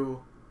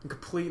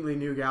completely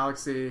new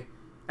galaxy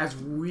as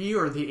we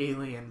are the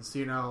aliens,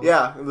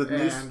 Yeah, with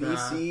new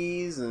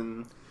species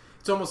and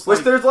it's almost which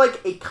there's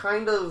a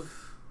kind of,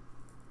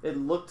 it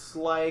looks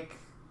like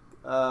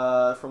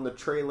from the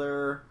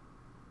trailer,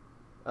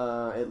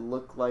 it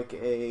looked like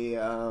a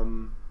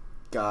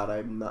God,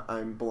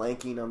 I'm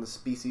blanking on the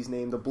species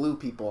name. The blue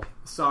people.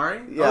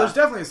 Sorry? Yeah. Oh, there's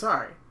definitely a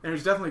Sorry. And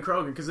there's definitely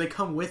Krogan because they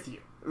come with you.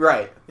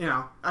 Right.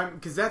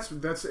 Because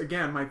that's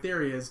again my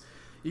theory is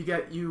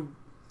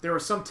there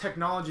was some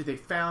technology they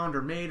found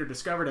or made or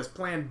discovered as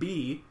Plan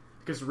B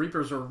because the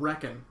Reapers are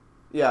wrecking.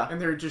 Yeah.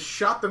 And they just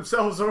shot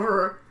themselves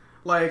over.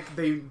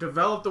 They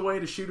developed a way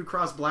to shoot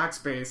across black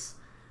space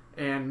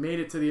and made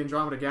it to the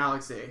Andromeda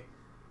Galaxy.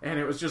 And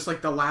it was just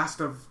the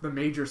last of the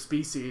major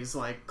species,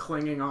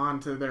 clinging on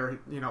to their,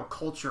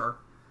 culture.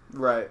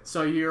 Right.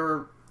 So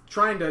you're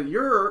part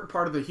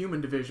of the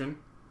human division,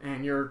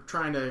 and you're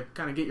trying to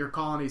kind of get your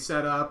colony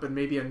set up and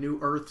maybe a new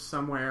Earth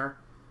somewhere.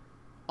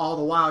 All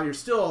the while, you're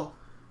still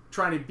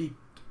trying to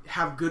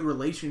have good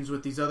relations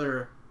with these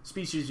other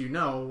species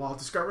while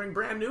discovering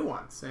brand new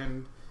ones.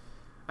 And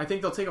I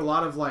think they'll take a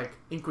lot of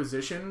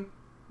Inquisition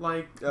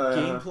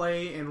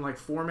gameplay and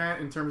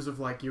format in terms of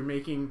you're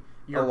making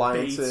your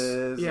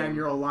alliances base, and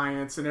your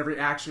alliance, and every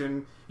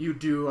action you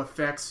do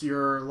affects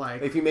your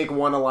if you make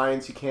one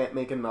alliance you can't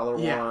make another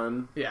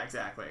one. Yeah,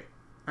 exactly.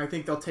 I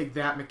think they'll take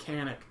that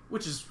mechanic,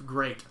 which is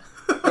great.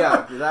 It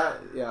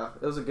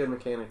was a good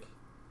mechanic.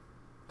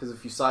 Because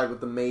if you side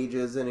with the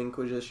mages in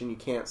Inquisition, you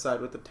can't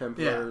side with the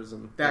Templars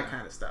and that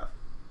kind of stuff.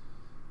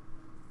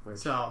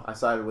 So I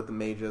sided with the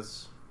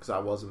mages because I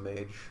was a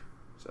mage.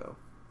 So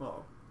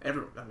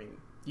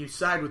you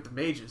side with the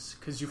mages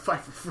because you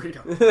fight for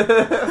freedom.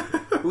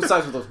 Who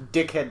sides with those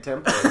dickhead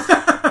Templars?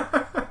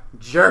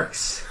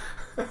 Jerks.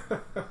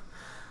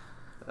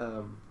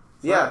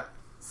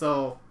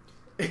 So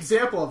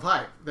example of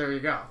hype. There you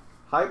go.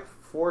 Hype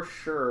for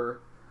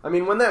sure. I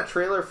mean, when that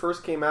trailer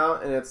first came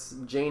out and it's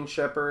Jane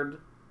Shepard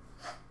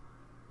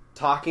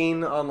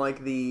talking on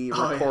the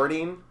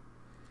recording,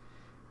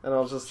 and I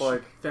was just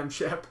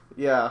Femshep.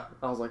 Yeah,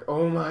 I was like,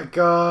 oh my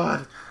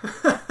god,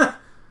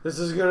 this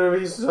is gonna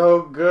be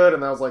so good,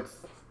 and that was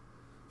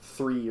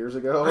 3 years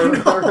ago. I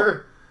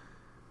know.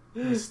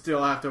 You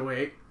still have to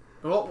wait.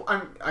 Well,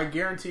 I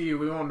guarantee you,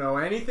 we won't know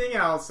anything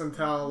else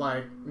until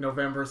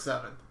November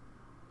 7th,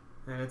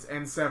 and it's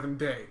N7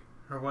 Day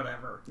or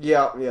whatever.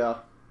 Yeah.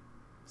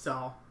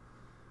 So,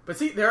 but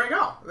see, there I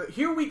go.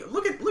 Here we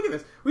look at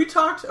this. We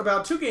talked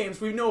about 2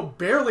 games we know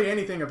barely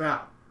anything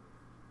about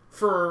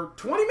for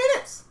 20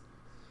 minutes.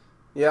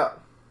 Yeah.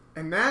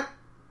 And that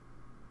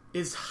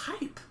is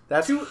hype.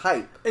 That's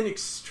hype. An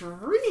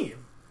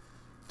extreme.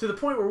 To the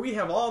point where we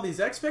have all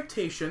these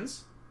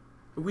expectations.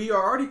 We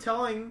are already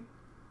telling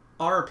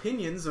our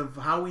opinions of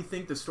how we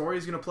think the story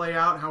is going to play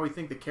out, how we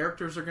think the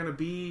characters are going to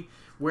be,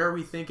 where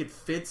we think it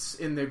fits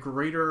in the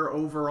greater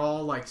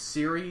overall, like,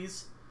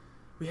 series.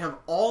 We have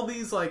all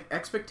these, like,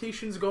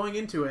 expectations going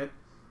into it.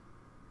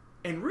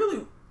 And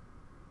really,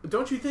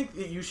 don't you think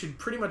that you should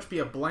pretty much be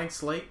a blank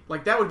slate?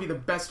 Like, that would be the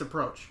best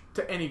approach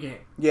to any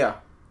game. Yeah.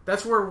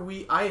 That's where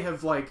I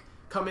have, like,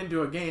 come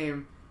into a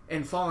game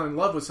and fallen in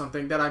love with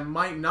something that I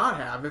might not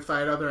have if I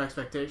had other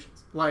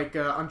expectations. Like,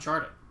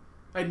 Uncharted.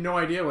 I had no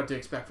idea what to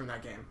expect from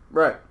that game.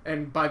 Right.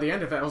 And by the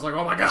end of it, I was like,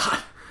 oh my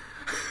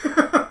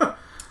god!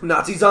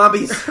 Nazi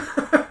zombies!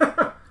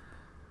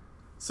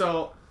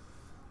 So,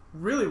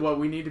 really what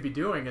we need to be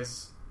doing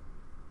is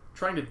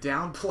trying to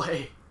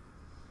downplay.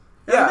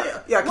 Yeah,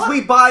 because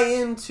we buy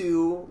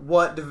into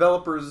what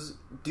developers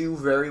do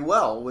very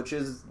well, which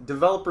is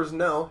developers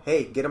know,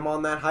 hey, get them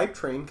on that hype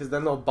train, because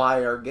then they'll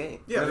buy our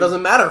game. Yeah, and it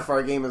doesn't matter if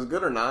our game is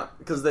good or not,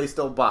 because they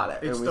still bought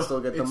it, and we still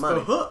get the money.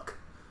 It's the hook.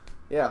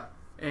 Yeah.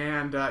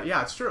 And,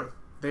 yeah, it's true.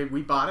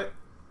 We bought it.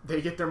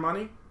 They get their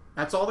money.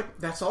 That's all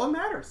that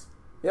matters.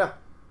 Yeah.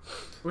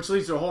 Which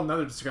leads to a whole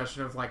nother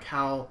discussion of, like,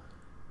 how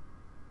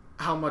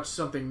much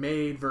something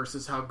made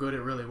versus how good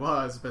it really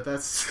was, but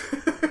that's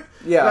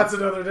that's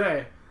another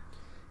day.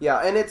 Yeah,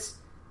 and it's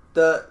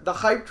the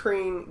hype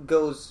train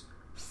goes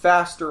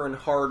faster and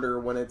harder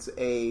when it's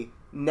a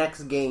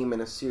next game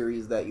in a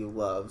series that you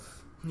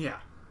love. Yeah.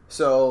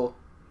 So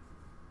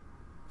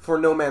for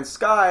No Man's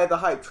Sky, the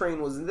hype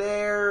train was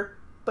there,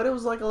 but it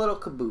was like a little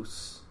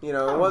caboose. You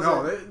know, it wasn't.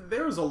 No,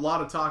 there was a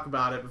lot of talk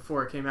about it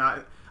before it came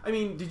out. I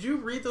mean, did you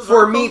read those?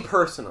 For articles? Me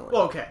personally,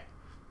 well, okay.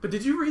 But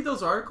did you read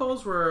those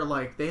articles where,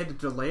 like, they had to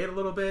delay it a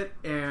little bit,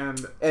 and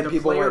the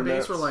player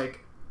base were, like,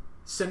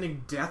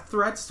 sending death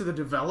threats to the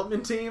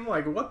development team?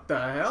 Like, what the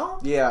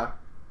hell? Yeah.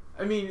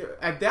 I mean,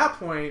 at that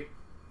point,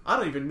 I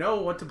don't even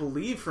know what to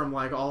believe from,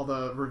 like, all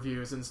the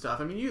reviews and stuff.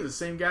 I mean, you're the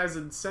same guys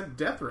that sent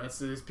death threats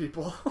to these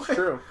people. Like,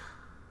 true.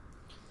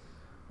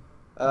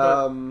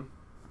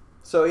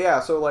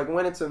 So, like,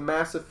 when it's a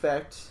Mass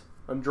Effect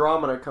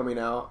Andromeda coming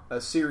out, a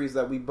series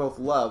that we both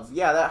love,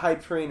 yeah, that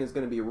hype train is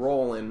going to be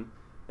rolling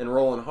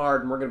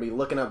hard, and we're going to be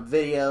looking up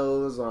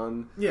videos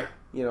on,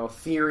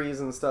 theories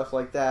and stuff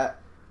like that.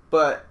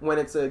 But when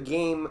it's a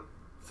game,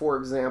 for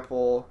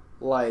example,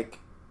 like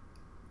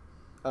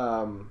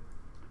Advent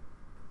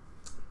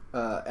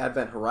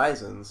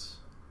Horizons,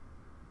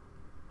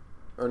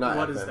 or not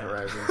what Advent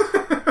Horizons,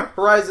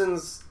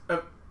 Horizons,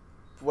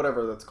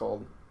 whatever that's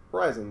called,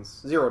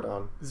 Horizons, Zero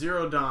Dawn,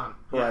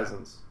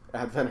 Horizons,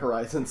 yeah. Advent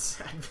Horizons.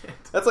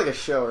 Advent. That's like a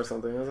show or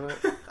something, isn't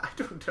it? I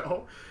don't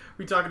know.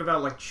 We talking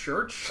about, like,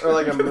 church? Or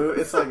like a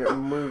movie. It's like a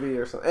movie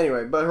or something.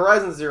 Anyway, but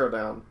Horizon Zero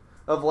Dawn,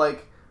 of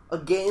like a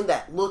game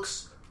that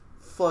looks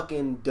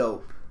fucking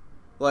dope.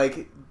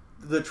 Like,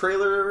 the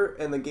trailer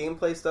and the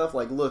gameplay stuff,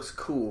 like, looks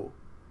cool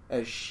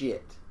as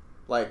shit.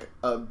 Like,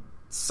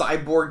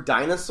 cyborg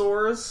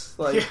dinosaurs,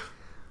 like,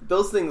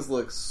 those things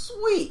look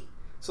sweet.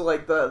 So,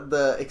 like,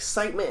 the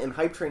excitement and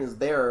hype train is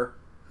there,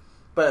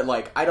 but,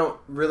 like, I don't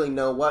really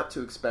know what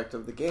to expect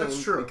of the game.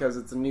 That's true. Because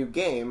it's a new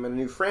game and a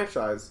new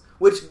franchise,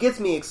 which gets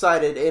me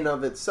excited in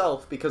of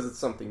itself because it's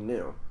something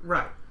new.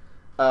 Right.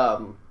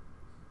 So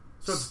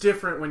it's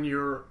different when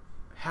you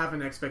have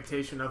an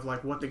expectation of,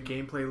 like, what the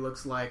gameplay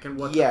looks like and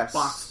what the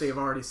box they've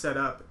already set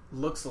up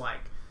looks like.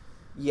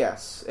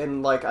 Yes,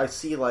 and, like, I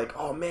see, like,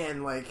 oh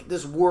man, like,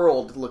 this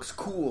world looks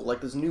cool,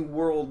 like, this new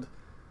world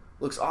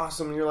looks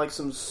awesome, and you're, like,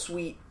 some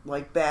sweet,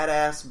 like,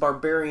 badass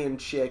barbarian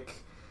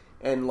chick,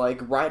 and, like,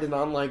 riding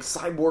on, like,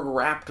 cyborg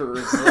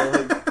raptors,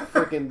 like,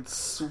 freaking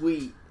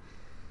sweet.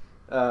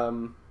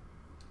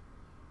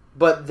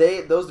 But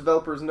those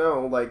developers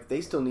know, like,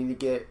 they still need to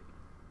get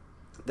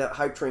that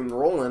hype train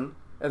rolling,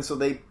 and so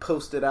they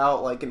posted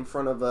out, like, in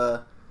front of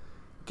a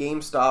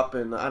GameStop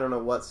in I don't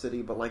know what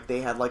city, but, like, they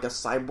had, like, a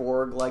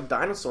cyborg, like,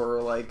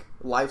 dinosaur, like,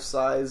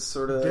 life-size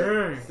sort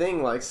of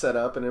thing, like, set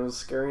up, and it was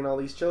scaring all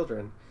these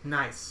children.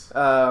 Nice.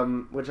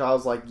 Which I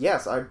was like,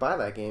 yes, I'd buy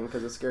that game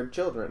because it scared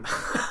children.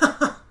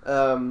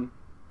 So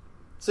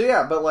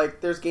yeah, but,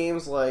 like, there's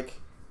games like,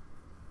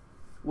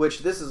 which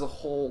this is a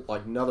whole,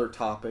 like, another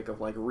topic of,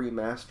 like,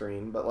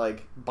 remastering, but,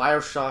 like,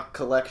 BioShock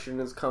Collection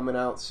is coming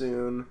out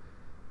soon.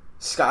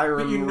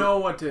 Skyrim. But you know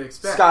what to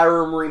expect.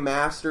 Skyrim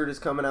Remastered is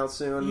coming out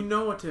soon. You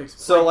know what to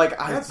expect. So, like,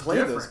 I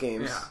play those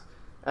games. Yeah.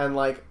 And,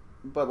 like,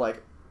 but,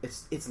 like,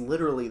 it's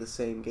literally the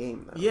same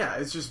game, though. Yeah,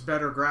 it's just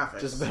better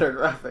graphics. Just better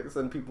graphics,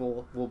 and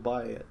people will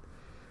buy it.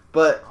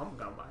 But I'm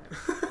gonna buy it.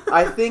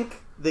 I think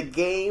the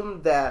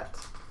game that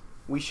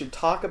we should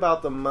talk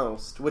about the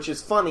most, which is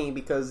funny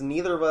because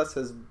neither of us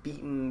has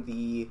beaten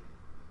the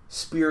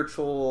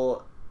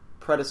spiritual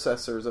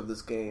predecessors of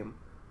this game,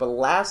 but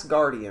Last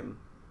Guardian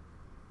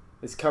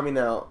is coming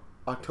out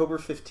October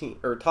 15th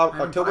or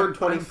October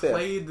 25th. I haven't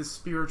played the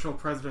spiritual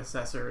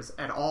predecessors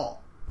at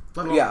all.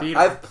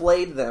 I've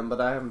played them, but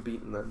I haven't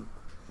beaten them.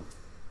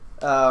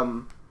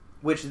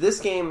 Which this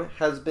game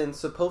has been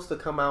supposed to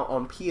come out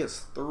on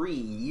PS3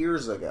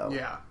 years ago.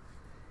 Yeah.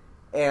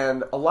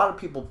 And a lot of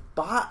people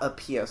bought a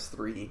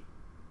PS3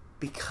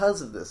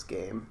 because of this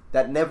game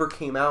that never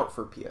came out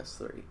for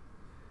PS3.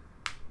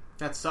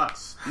 That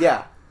sucks.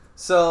 Yeah.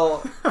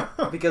 So,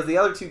 because the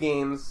other two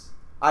games,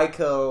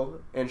 Ico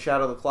and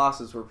Shadow of the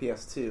Colossus, were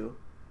PS2,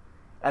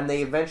 and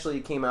they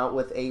eventually came out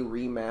with a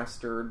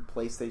remastered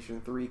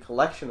PlayStation 3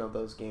 collection of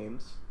those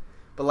games.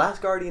 But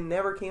Last Guardian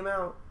never came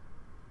out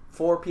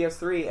for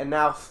PS3, and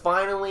now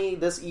finally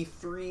this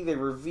E3 they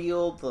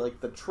revealed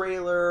the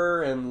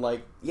trailer, and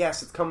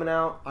yes, it's coming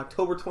out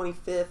October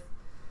 25th,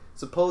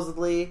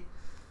 supposedly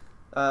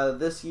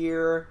this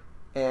year.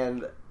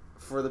 And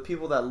for the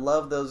people that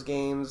love those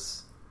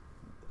games,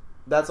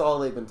 that's all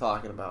they've been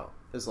talking about.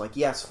 Is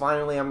yes,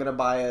 finally I'm gonna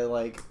buy a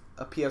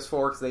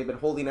PS4 because they've been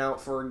holding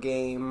out for a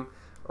game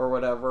or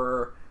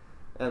whatever,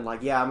 and I'm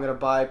gonna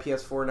buy a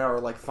PS4 now,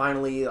 or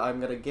finally I'm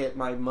gonna get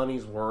my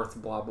money's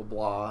worth, blah blah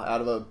blah,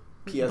 out of a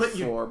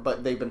PS4.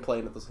 But they've been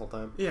playing it this whole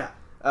time. Yeah.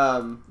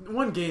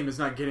 One game is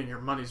not getting your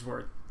money's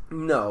worth.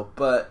 No,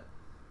 but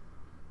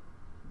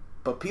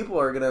people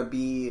are gonna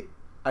be,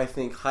 I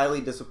think, highly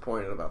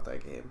disappointed about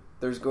that game.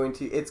 It's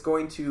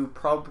going to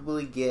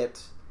probably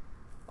get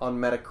on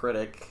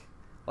Metacritic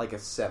a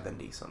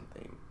 70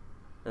 something,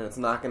 and it's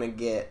not going to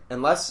get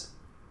unless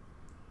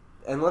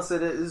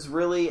it is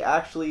really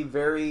actually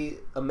very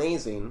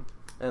amazing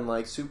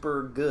and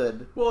super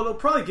good. Well, it'll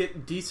probably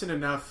get decent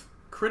enough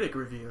critic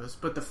reviews,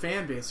 but the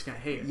fan base is going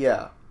to hate it.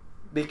 Yeah,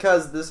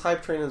 because this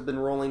hype train has been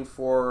rolling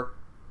for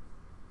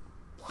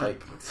a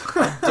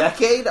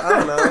decade. I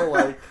don't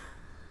know,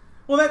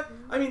 Well,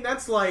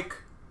 that's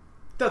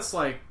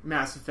like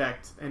Mass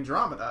Effect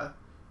Andromeda.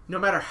 No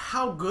matter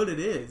how good it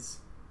is,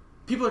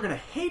 people are going to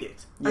hate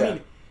it. Yeah.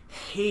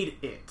 Hate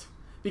it.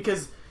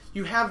 Because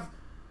you have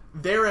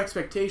their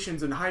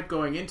expectations and hype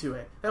going into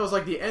it. That was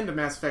the end of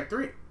Mass Effect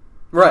 3.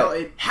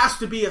 Right. It has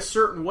to be a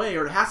certain way,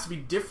 or it has to be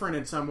different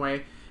in some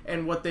way,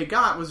 and what they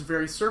got was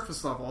very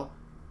surface level.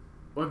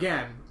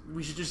 Again,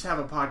 we should just have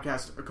a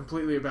podcast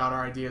completely about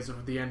our ideas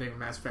of the ending of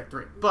Mass Effect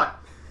 3. But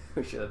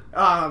we should.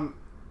 November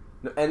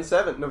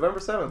 7th. November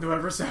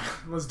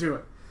 7th. Let's do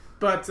it.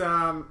 But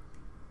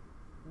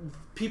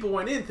people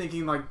went in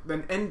thinking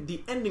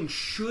the ending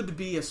should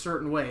be a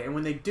certain way, and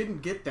when they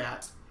didn't get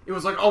that, it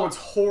was oh, it's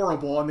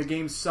horrible and the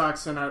game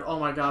sucks, and oh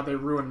my god, they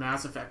ruined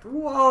Mass Effect.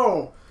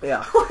 Whoa.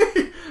 Yeah.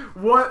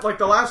 What?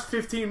 The last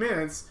 15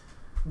 minutes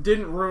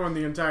didn't ruin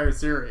the entire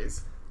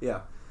series.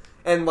 Yeah.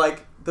 And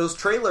those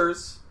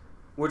trailers,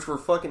 which were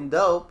fucking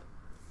dope,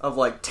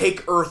 of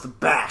take Earth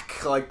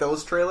back,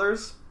 those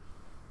trailers,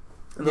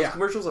 and those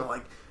commercials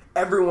are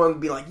everyone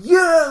would be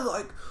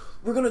yeah,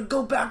 we're gonna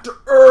go back to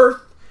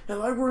Earth, and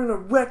we're gonna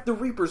wreck the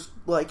Reapers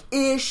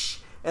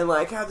ish, and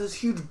have this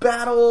huge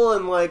battle,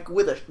 and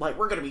with a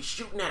we're gonna be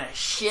shooting at a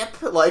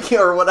ship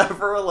or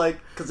whatever,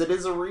 because it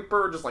is a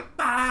Reaper, just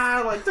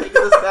taking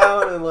us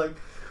down, and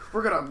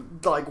we're gonna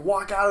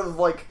walk out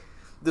of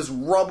this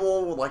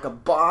rubble with a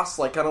boss,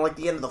 kind of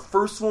the end of the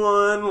first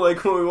one, when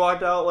we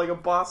walked out a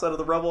boss out of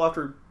the rubble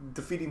after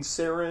defeating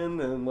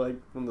Saren, and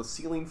when the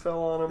ceiling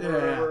fell on him or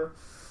whatever.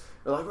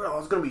 They're oh,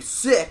 it's gonna be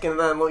sick, and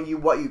then what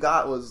you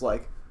got was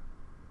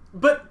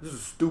but this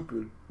is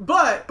stupid.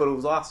 But it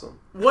was awesome.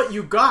 What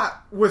you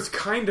got was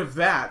kind of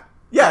that.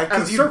 Yeah,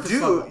 because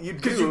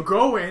you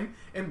go in,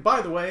 and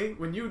by the way,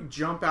 when you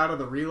jump out of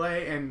the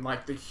relay and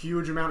the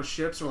huge amount of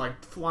ships are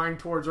flying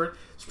towards Earth,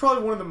 it's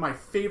probably one of my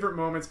favorite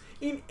moments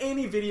in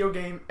any video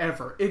game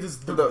ever. It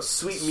is the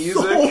sweet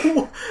music,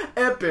 so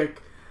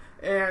epic,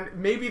 and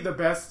maybe the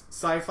best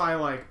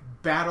sci-fi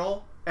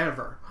battle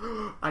ever.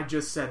 I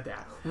just said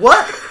that.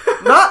 What?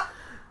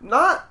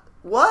 not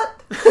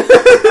what?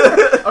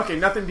 Okay,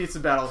 nothing beats the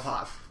Battle of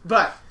Hoth.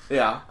 But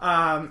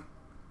yeah,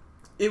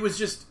 it was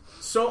just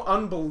so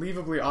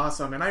unbelievably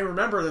awesome. And I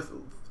remember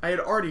I had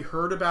already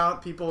heard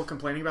about people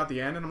complaining about the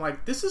end, and I'm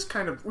this is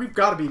we've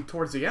got to be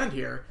towards the end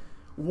here.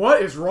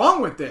 What is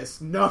wrong with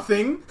this?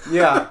 Nothing.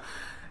 Yeah.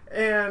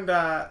 And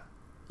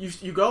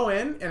you go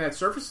in, and at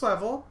surface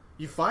level,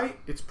 you fight.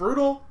 It's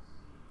brutal.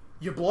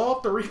 You blow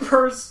up the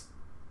Reapers.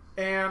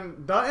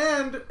 And the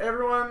end,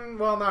 everyone,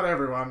 well, not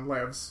everyone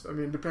lives.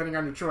 Depending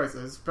on your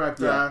choices. But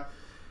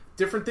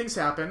different things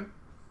happen.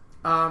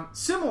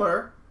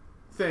 Similar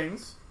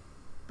things.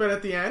 But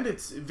at the end,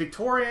 it's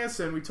victorious,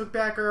 and we took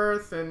back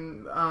Earth,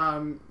 and,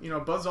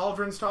 Buzz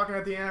Aldrin's talking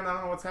at the end. I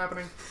don't know what's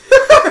happening.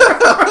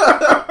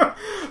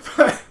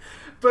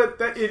 but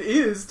that it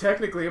is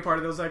technically a part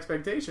of those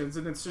expectations,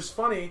 and it's just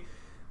funny.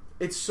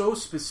 It's so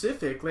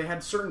specific.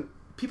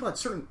 People had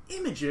certain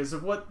images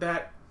of what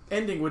that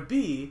ending would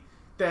be,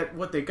 that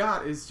what they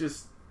got is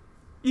just,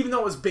 even though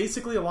it was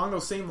basically along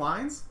those same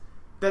lines,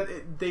 that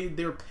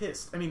they're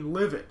pissed.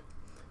 Livid.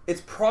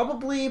 It's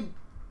probably,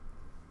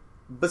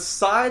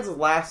 besides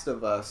Last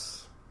of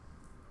Us,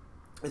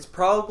 it's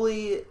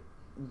probably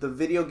the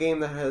video game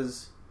that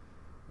has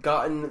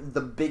gotten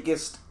the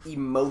biggest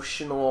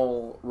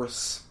emotional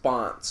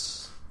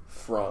response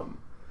from.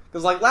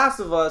 Because, like, Last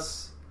of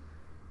Us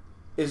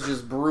is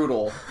just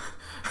brutal.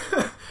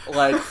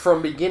 Like,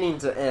 from beginning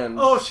to end.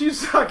 Oh,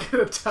 she's not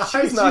gonna die.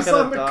 She's not gonna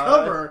on the die.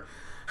 cover.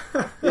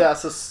 Yeah,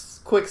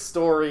 so quick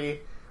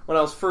story. When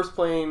I was first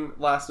playing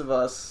Last of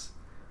Us,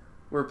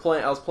 I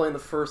was playing the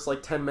first,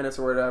 like, 10 minutes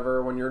or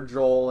whatever, when you're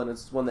Joel, and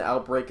it's when the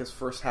outbreak is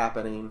first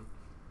happening.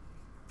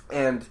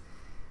 And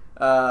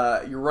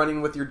you're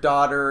running with your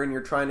daughter, and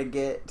you're trying to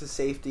get to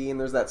safety, and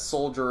there's that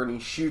soldier, and he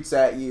shoots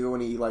at you,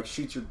 and he, like,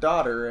 shoots your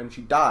daughter, and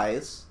she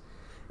dies.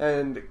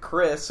 And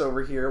Chris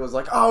over here was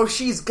like, oh,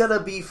 she's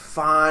gonna be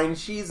fine.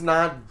 She's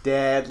not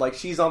dead. Like,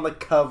 she's on the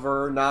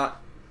cover,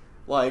 not,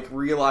 like,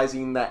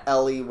 realizing that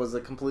Ellie was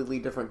a completely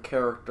different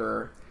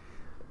character.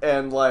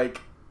 And, like,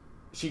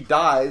 she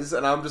dies,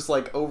 and I'm just,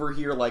 like, over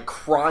here, like,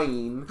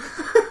 crying.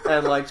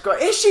 And, like, just going,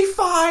 is she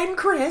fine,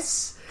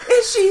 Chris?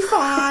 Is she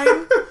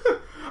fine?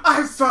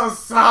 I'm so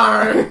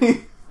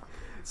sorry.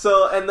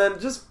 So, and then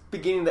just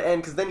beginning to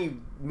end, because then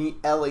you meet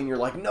Ellie and you're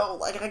like, no,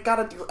 like, I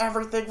gotta do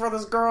everything for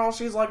this girl.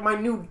 She's, like, my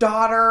new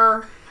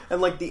daughter. And,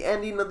 like, the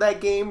ending of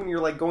that game when you're,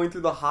 like, going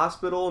through the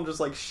hospital and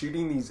just, like,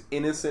 shooting these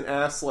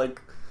innocent-ass,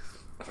 like,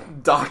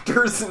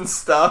 doctors and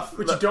stuff.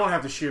 Which you don't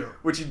have to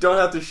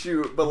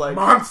shoot. But, like...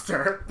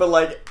 Monster! But,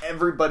 like,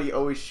 everybody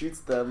always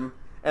shoots them.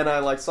 And I,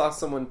 like, saw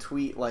someone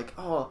tweet, like,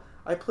 oh,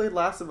 I played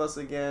Last of Us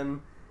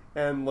again...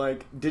 and,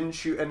 like, didn't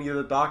shoot any of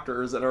the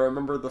doctors, and I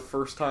remember the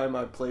first time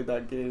I played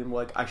that game,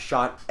 like, I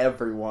shot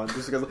everyone,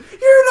 just because, like,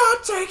 you're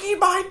not taking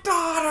my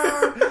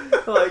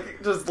daughter!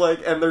 Like, just, like,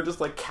 and they're just,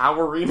 like,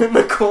 cowering in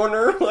the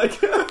corner, like,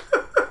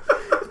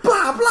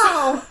 blah,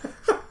 blah!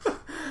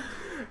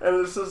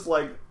 And it's just,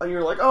 like, and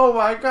you're like, oh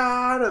my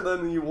god, and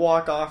then you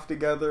walk off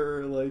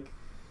together, like,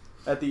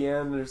 at the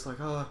end, and it's like,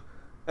 oh,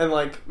 and,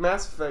 like,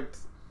 Mass Effect,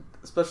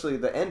 especially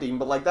the ending,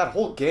 but, like, that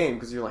whole game,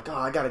 because you're like, oh,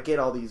 I gotta get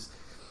all these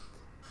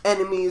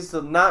enemies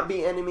to not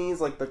be enemies,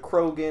 like the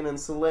Krogan and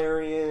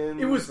Solarians.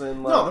 It was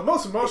and, like, no. The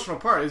most emotional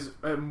part is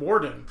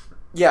Mordin.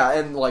 Yeah,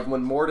 and like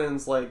when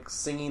Mordin's like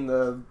singing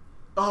the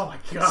oh my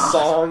god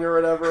song or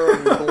whatever,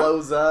 and he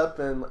blows up,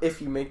 and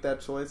if you make that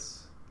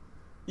choice,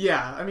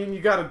 yeah, I mean you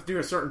got to do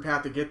a certain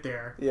path to get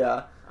there.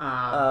 Yeah,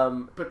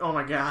 but oh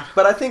my god.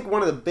 But I think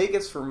one of the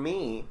biggest for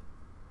me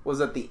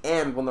was at the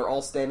end when they're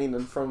all standing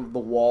in front of the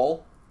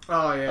wall.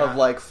 Oh, yeah. Of,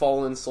 like,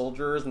 fallen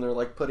soldiers, and they're,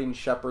 like, putting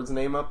Shepard's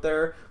name up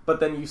there, but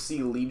then you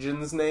see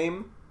Legion's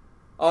name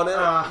on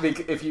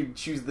it, if you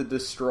choose the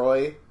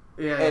Destroy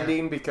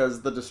ending,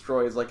 because the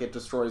Destroy is, like, it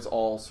destroys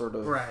all sort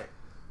of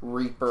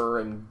Reaper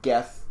and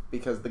Geth,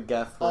 because the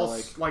Geth were, all,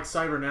 like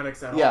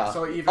cybernetics at all. Yeah,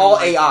 so even, all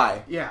like,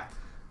 AI. Yeah.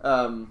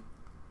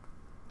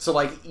 So,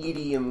 like,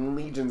 Edie and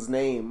Legion's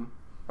name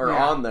are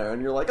on there,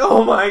 and you're like,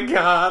 oh my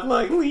god,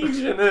 like,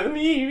 Legion and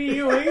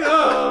Edie, like,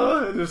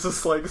 oh, and it's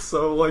just, like,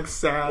 so, like,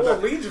 sad. Well,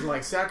 Legion,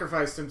 like,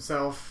 sacrificed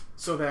himself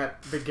so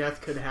that the Geth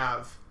could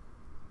have,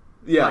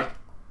 like,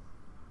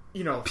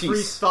 you know, peace.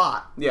 Free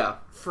thought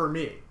for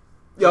me.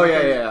 Oh,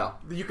 yeah.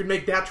 You could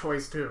make that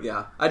choice, too.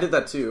 Yeah, I did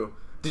that, too.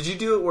 Did you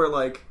do it where,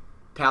 like,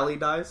 Tally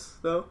dies,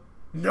 though?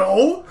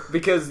 No!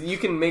 Because you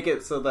can make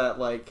it so that,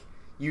 like,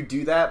 you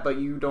do that, but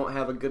you don't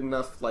have a good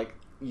enough, like,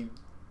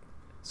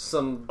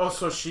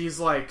 so she's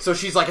like... So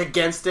she's, like,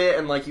 against it,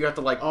 and, like, you have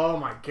to, like... Oh,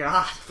 my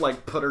god.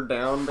 Like, put her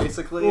down,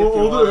 basically.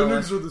 All the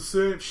endings are the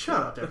same. Shut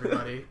up,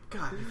 everybody.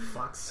 God, you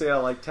fucks. So, yeah,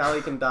 like,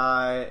 Tally can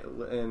die,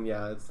 and,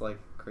 yeah, it's, like,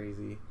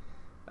 crazy.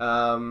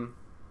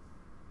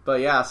 But,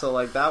 yeah, so,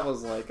 like, that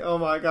was, like, oh,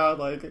 my god,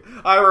 like,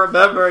 I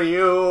remember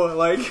you,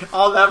 like,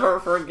 I'll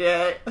never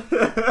forget.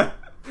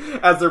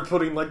 As they're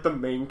putting, like, the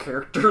main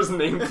character's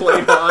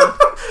nameplate on.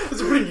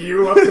 Just putting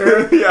you up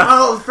there. Yeah.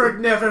 I'll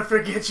never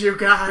forget you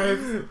guys.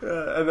 And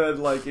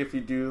then, like, if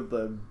you do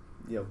the,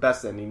 you know,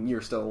 best ending,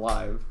 you're still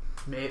alive.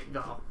 Mate,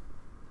 no.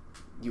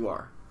 You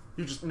are.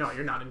 You just, no,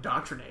 you're not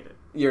indoctrinated.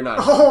 You're not.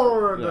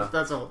 Oh, yeah.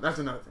 that's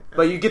another thing.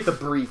 But you get the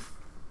brief.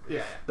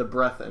 Yeah. The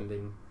breath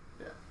ending.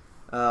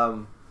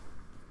 Yeah.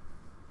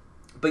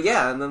 But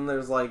yeah, and then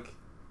there's, like,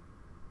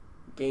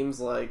 games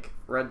like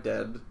Red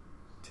Dead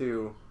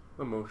 2,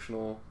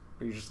 emotional,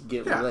 where you just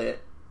get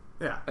lit.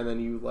 Yeah. And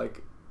then you,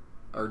 like,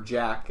 are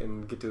Jack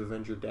and get to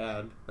avenge your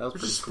dad. That was We're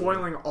pretty just cool.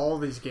 spoiling all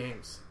these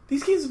games.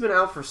 These games have been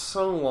out for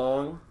so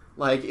long.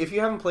 Like, if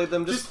you haven't played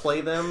them, just play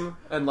them.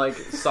 And, like,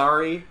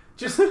 sorry.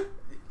 Just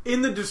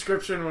in the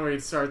description when we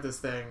start this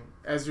thing,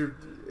 as you're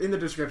in the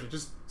description,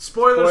 just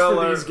spoilers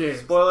for these games.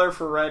 Spoiler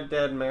for Red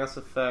Dead, Mass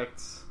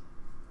Effect,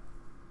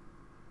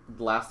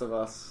 Last of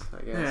Us,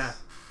 I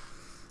guess.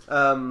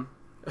 Yeah.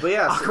 But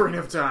yeah. Ocarina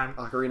of Time.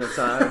 Ocarina of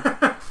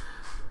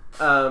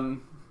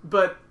Time.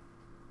 But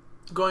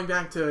going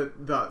back to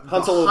the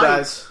Han Solo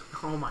dies.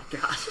 Oh my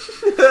god.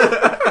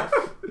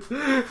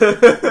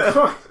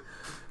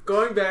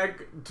 Going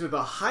back to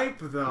the hype,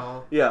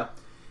 though. Yeah.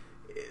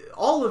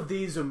 All of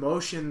these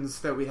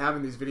emotions that we have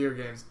in these video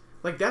games,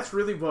 like, that's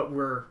really what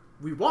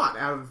we want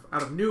out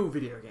of new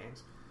video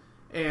games.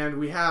 And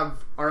we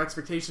have our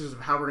expectations of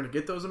how we're going to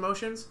get those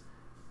emotions.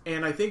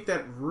 And I think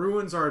that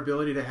ruins our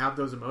ability to have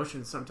those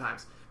emotions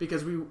sometimes.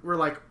 Because we're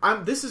like,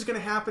 this is going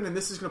to happen and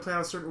this is going to play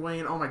out a certain way,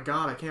 and oh my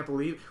god, I can't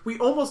believe... We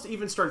almost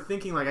even start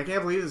thinking, like, I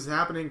can't believe this is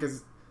happening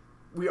because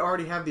we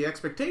already have the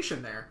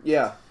expectation there.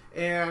 Yeah.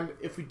 And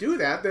if we do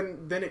that,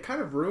 then it kind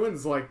of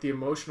ruins, like, the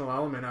emotional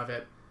element of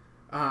it.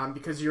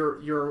 Because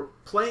you're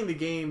playing the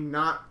game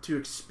not to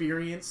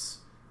experience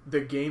the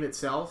game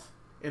itself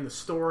and the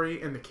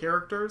story and the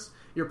characters.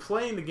 You're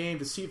playing the game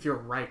to see if you're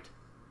right.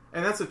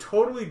 And that's a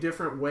totally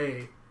different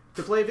way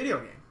to play a video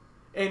game.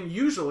 And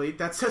usually,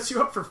 that sets you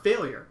up for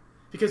failure.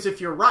 Because if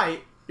you're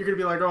right, you're going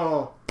to be like,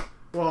 oh,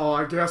 well,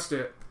 I guessed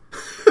it.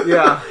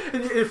 Yeah.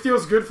 And it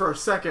feels good for a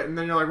second, and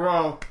then you're like,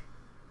 well,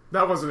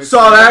 that wasn't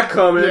exciting. Saw that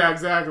coming. Yeah,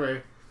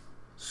 exactly.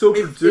 So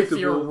predictable. If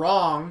you're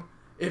wrong,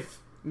 if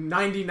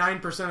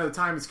 99% of the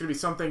time it's going to be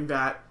something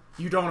that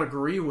you don't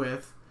agree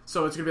with,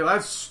 so it's going to be,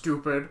 that's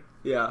stupid.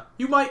 Yeah.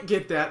 You might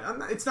get that.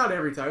 It's not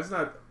every time. It's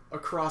not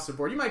across the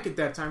board. You might get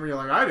that time where you're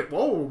like,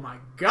 whoa, my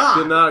god.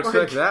 Did not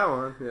expect that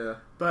one. Yeah.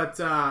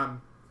 But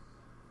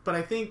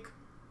I think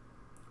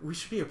we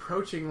should be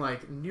approaching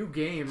like new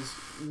games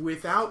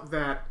without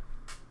that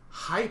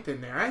hype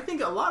in there. I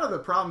think a lot of the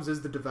problems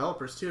is the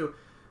developers too.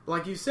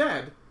 Like you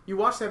said, you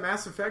watched that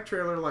Mass Effect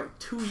trailer like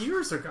 2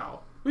 years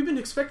ago. We've been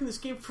expecting this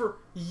game for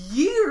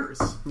years.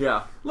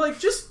 Yeah. Like,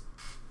 just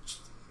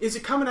is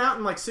it coming out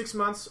in like 6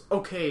 months?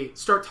 Okay,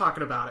 start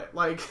talking about it.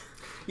 Like,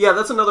 yeah,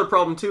 that's another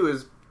problem too.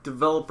 Is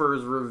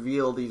developers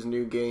reveal these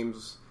new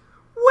games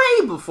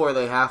way before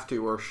they have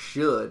to or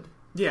should.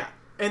 Yeah,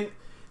 and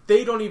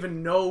they don't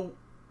even know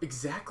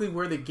exactly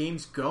where the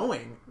game's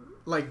going.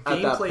 Like,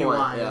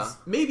 gameplay-wise. Yeah.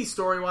 Maybe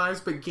story-wise,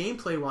 but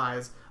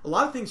gameplay-wise, a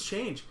lot of things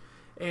change.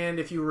 And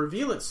if you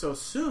reveal it so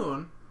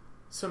soon,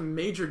 some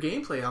major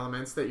gameplay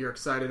elements that you're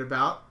excited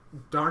about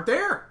aren't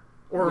there.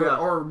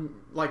 Or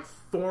like,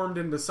 formed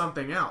into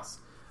something else.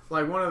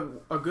 Like,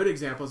 a good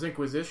example is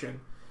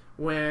Inquisition.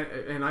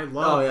 I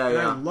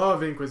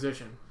love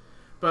Inquisition.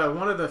 But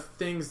one of the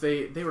things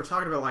they were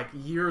talking about, like,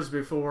 years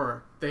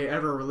before they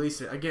ever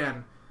released it,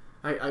 again,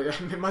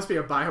 it must be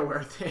a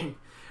BioWare thing,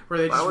 where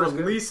they just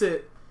release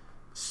it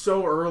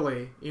so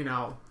early,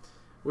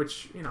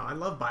 which, I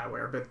love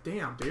BioWare, but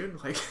damn,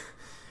 dude, like,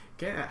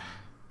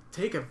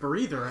 take a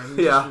breather and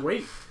just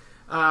wait.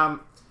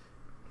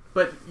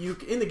 But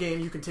in the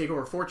game, you can take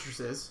over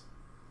fortresses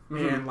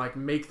and, like,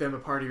 make them a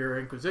part of your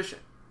Inquisition.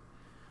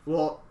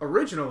 Well,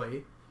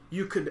 originally,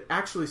 you could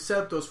actually set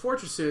up those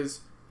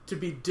fortresses to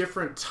be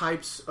different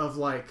types of,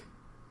 like,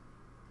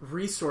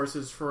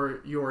 resources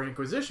for your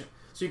Inquisition.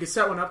 So you could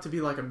set one up to be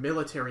like a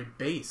military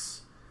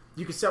base.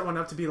 You could set one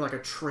up to be like a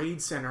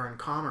trade center and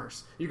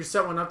commerce. You could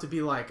set one up to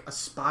be like a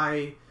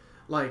spy,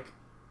 like,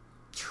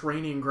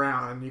 training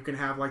ground. And you can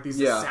have, like, these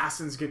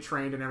assassins get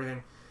trained and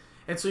everything.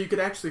 And so you could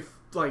actually,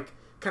 like,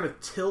 kind of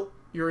tilt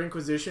your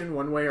Inquisition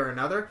one way or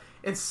another.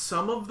 And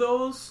some of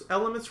those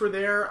elements were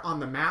there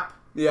on the map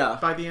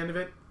by the end of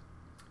it.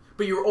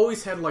 But you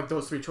always had, like,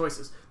 those three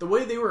choices. The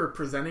way they were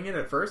presenting it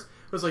at first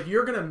was, like,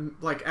 you're going to,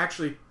 like,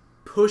 actually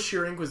push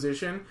your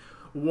Inquisition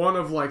one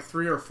of, like,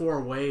 3 or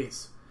 4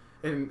 ways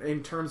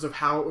in terms of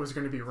how it was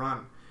going to be run.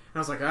 And I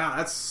was like,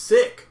 that's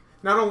sick.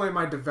 Not only am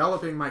I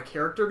developing my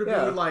character to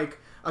be, like,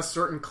 a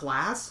certain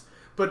class,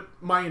 but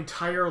my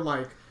entire,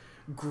 like,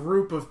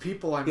 group of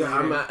people I'm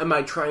am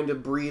I trying to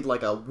breed,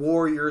 like, a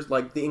warrior?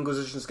 Like, the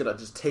Inquisition's going to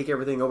just take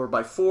everything over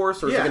by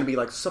force? Or is it going to be,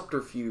 like,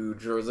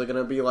 subterfuge? Or is it going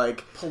to be,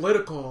 like...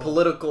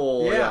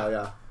 Political.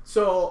 Yeah.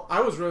 So,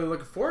 I was really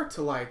looking forward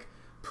to, like,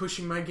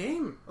 pushing my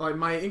game, like,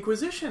 my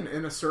Inquisition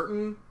in a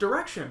certain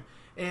direction.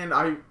 And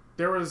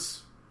there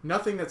was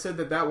nothing that said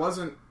that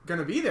wasn't going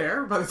to be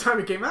there by the time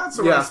it came out.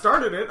 So when I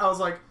started it, I was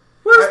like...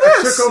 Where's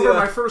this? I took over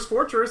my first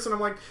fortress, and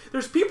I'm like,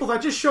 there's people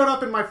that just showed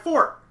up in my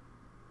fort.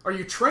 Are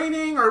you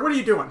training, or what are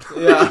you doing?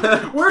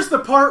 Yeah. Where's the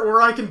part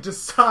where I can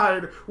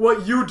decide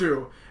what you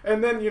do?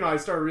 And then, I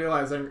started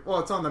realizing, well,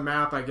 it's on the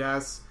map, I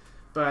guess.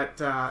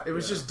 But it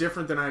was just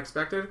different than I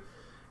expected.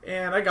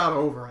 And I got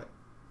over it.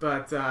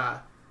 But,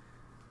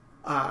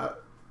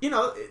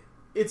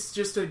 it's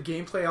just a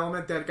gameplay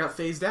element that got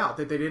phased out,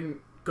 that they didn't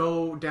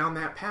go down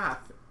that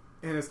path.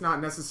 And it's not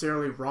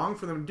necessarily wrong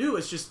for them to do.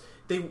 It's just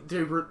they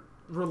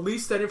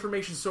released that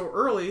information so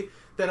early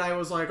that I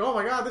was like, oh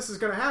my god, this is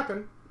going to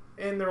happen.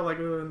 And they're like,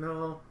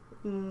 no.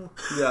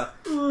 Yeah.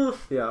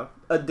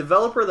 A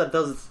developer that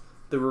does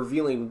the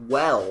revealing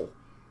well,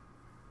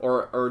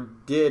 or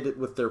did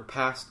with their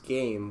past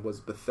game, was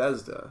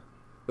Bethesda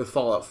with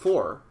Fallout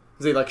 4.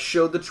 They, like,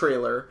 showed the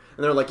trailer,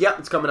 and they're like,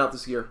 it's coming out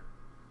this year.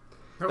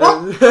 And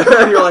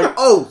you're like,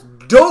 oh,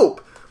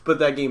 dope! But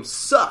that game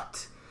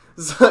sucked,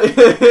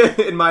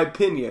 in my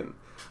opinion.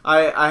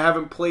 I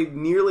haven't played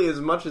nearly as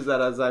much as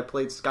that as I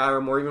played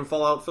Skyrim or even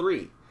Fallout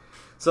 3.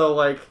 So,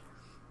 like,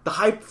 the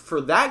hype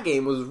for that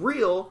game was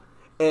real,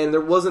 and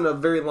there wasn't a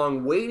very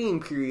long waiting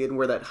period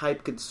where that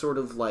hype could sort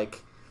of,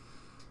 like,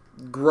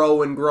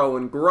 grow and grow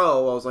and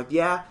grow. I was like,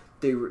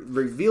 they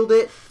revealed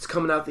it. It's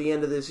coming out the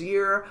end of this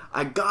year.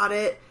 I got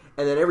it.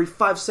 And then every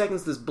 5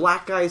 seconds, this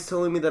black guy is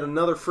telling me that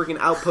another freaking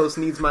outpost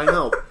needs my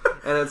help.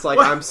 And it's like,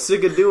 I'm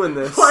sick of doing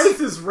this. Why does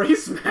this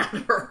race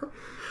matter?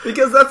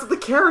 Because that's the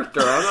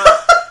character.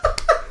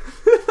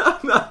 I'm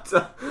not...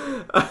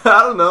 I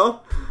don't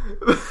know.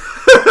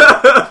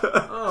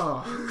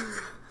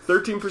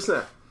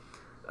 13%.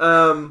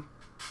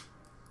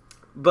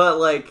 But,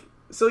 like...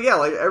 So, yeah,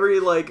 like, every,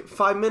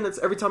 5 minutes,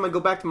 every time I go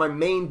back to my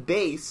main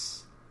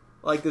base,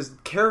 like, this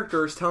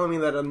character is telling me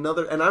that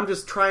another... And I'm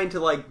just trying to,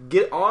 like,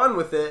 get on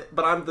with it,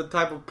 but I'm the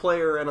type of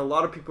player, and a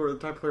lot of people are the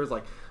type of players,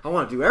 like, I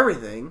want to do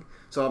everything.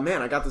 So,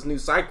 man, I got this new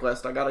side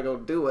quest, I gotta go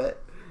do it.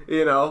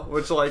 You know?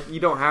 Which, like, you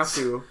don't have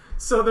to.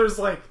 So there's,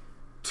 like,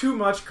 too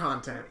much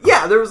content.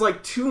 Yeah, there was,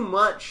 like, too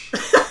much.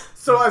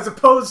 So, as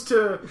opposed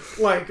to,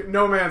 like,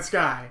 No Man's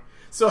Sky.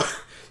 So,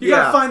 you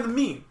gotta find the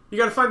mean. You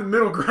gotta find the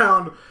middle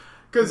ground.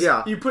 Because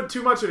you put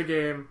too much in a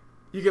game,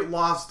 you get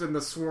lost in the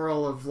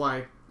swirl of,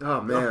 like,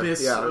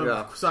 abyss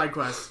of side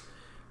quests.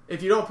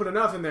 If you don't put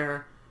enough in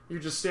there, you're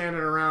just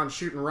standing around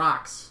shooting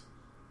rocks.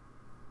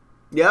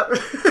 Yep.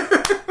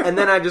 And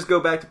then I just go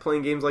back to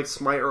playing games like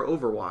Smite or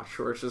Overwatch,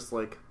 where it's just,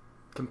 like,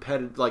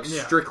 competitive, like,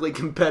 strictly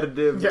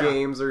competitive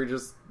games, or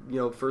just,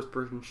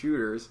 first-person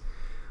shooters.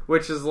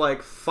 Which is,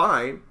 like,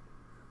 fine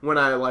when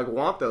I, like,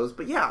 want those.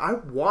 But, yeah,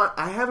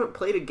 I haven't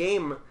played a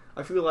game...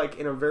 I feel like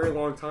in a very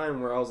long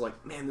time where I was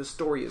like, man, this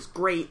story is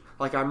great.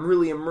 Like, I'm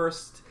really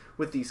immersed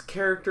with these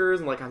characters,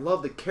 and, like, I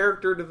love the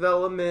character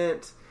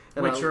development.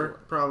 And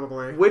Witcher,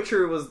 probably.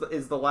 Witcher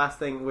is the last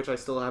thing which I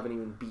still haven't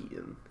even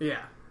beaten.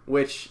 Yeah.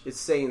 Which is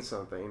saying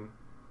something.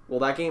 Well,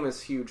 that game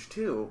is huge,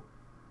 too.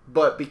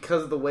 But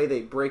because of the way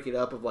they break it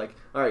up of, like,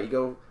 alright, you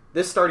go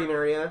this starting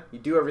area, you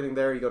do everything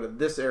there, you go to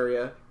this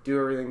area, do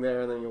everything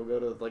there, and then you'll go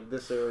to, like,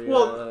 this area.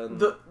 Well,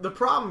 the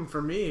problem for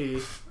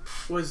me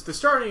was the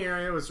starting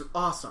area was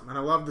awesome, and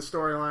I loved the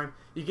storyline.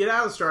 You get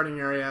out of the starting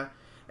area,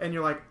 and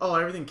you're like, oh,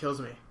 everything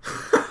kills me.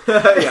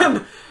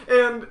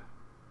 and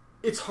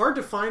it's hard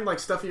to find, like,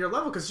 stuff at your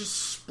level, because it's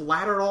just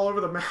splattered all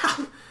over the map.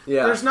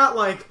 Yeah. There's not,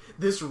 like,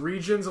 this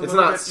region's a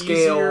little bit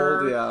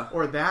scaled, easier,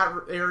 or that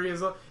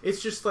area's...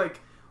 It's just, like...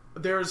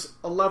 There's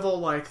a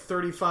level like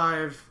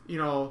 35,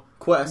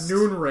 Quest.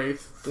 Noon Wraith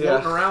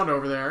floating around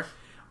over there.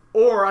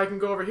 Or I can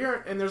go over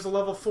here and there's a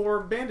level 4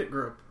 bandit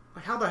group.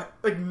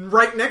 Like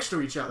right next to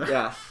each other.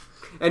 Yeah.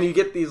 And you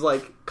get these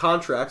like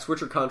contracts,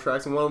 Witcher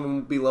contracts, and one of them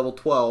will be level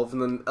 12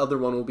 and then the other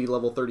one will be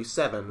level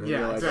 37. And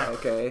you're like, exactly.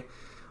 Okay.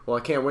 Well,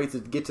 I can't wait to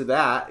get to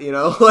that,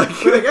 Like,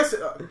 but I guess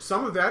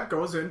some of that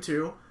goes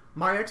into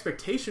my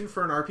expectation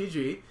for an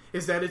RPG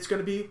is that it's going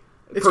to be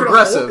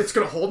progressive. It's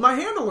going to hold my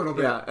hand a little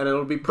bit. Yeah, and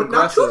it'll be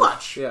progressive. But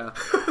not too much. Yeah.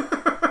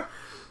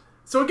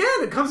 So again,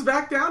 it comes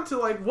back down to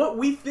like what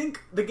we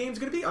think the game's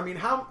going to be. I mean,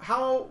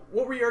 what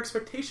were your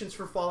expectations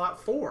for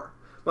Fallout 4?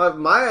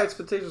 My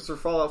expectations for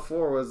Fallout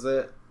 4 was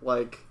that,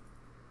 like,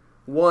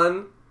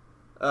 one,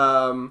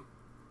 the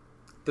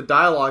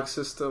dialogue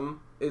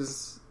system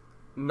is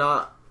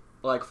not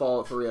like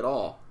Fallout 3 at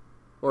all.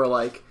 Or,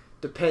 like,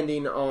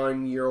 depending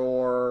on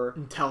your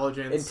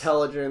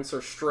intelligence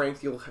or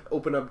strength, you'll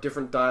open up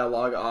different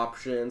dialogue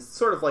options.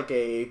 Sort of like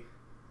a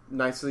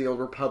Knights of the Old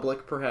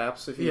Republic,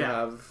 perhaps. If you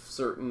have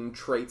certain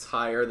traits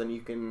higher, then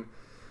you can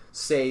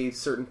say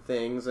certain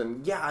things.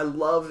 And yeah, I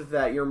loved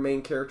that your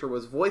main character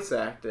was voice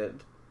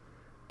acted,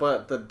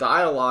 but the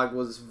dialogue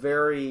was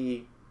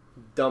very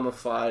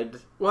dumbified.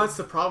 Well, that's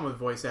the problem with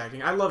voice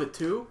acting. I love it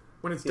too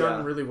when it's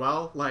done really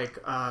well. Like,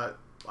 I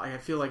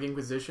feel like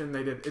Inquisition,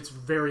 it's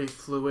very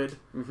fluid,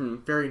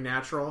 very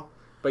natural.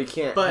 But you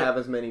can't have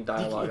as many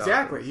dialogue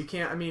Exactly. options. You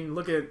can't, I mean,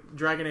 look at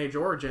Dragon Age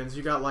Origins.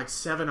 You got like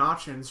 7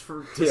 options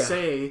to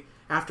say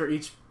after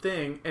each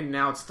thing, and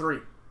now it's 3.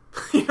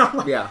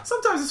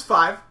 Sometimes it's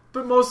 5,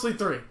 but mostly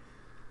 3.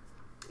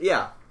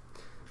 Yeah.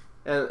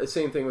 And the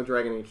same thing with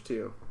Dragon Age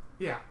 2.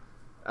 Yeah.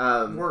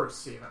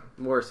 Worse,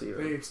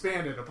 even. They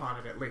expanded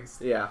upon it, at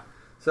least. Yeah.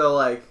 So,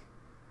 like,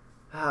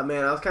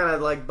 man, I was kind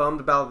of, like,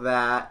 bummed about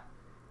that.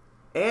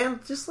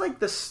 And just, like,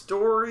 the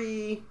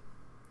story...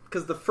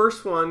 Because the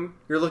first one,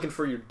 you're looking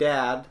for your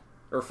dad.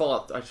 Or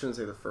Fallout... I shouldn't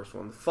say the first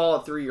one.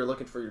 Fallout 3, you're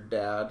looking for your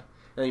dad.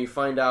 And then you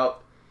find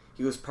out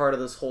he was part of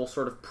this whole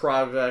sort of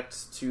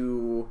project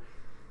to...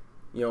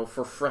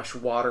 for fresh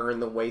water in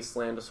the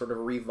wasteland to sort of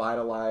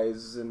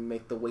revitalize and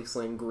make the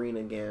wasteland green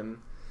again.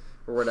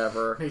 Or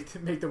whatever.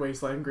 Make the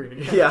wasteland green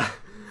again. Yeah.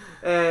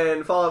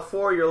 And Fallout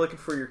 4, you're looking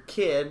for your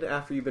kid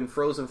after you've been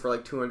frozen for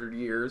like 200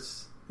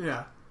 years.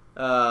 Yeah.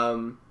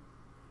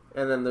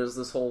 And then there's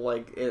this whole,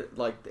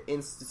 the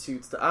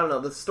institutes... I don't know,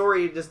 the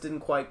story just didn't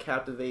quite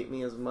captivate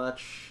me as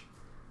much.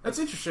 That's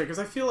interesting, because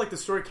I feel like the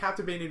story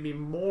captivated me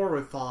more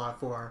with Fallout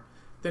 4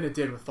 than it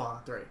did with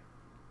Fallout 3.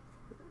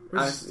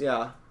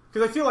 Yeah.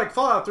 Because I feel like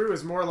Fallout 3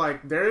 was more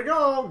like, there you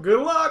go, good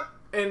luck!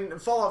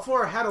 And Fallout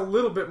 4 had a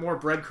little bit more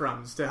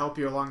breadcrumbs to help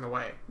you along the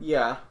way.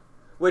 Yeah.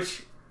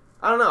 Which...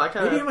 I don't know,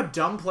 Maybe I'm a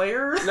dumb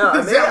player? No,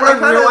 is that what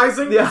I'm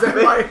realizing? Yeah,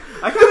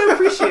 I kind of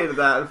appreciated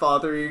that in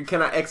Fallout 3. You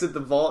kind of exit the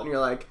vault and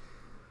you're like,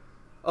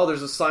 oh,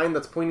 there's a sign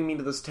that's pointing me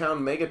to this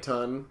town,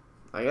 Megaton.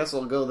 I guess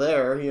I'll go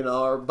there,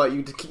 but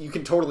you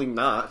can totally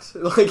not.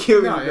 You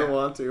don't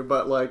want to.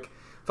 But,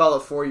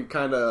 Fallout 4, you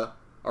kind of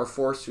are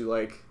forced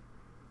to,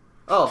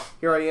 oh,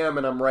 here I am,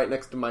 and I'm right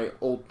next to my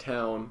old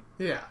town.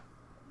 Yeah.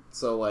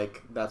 So,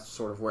 like, that's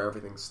sort of where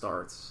everything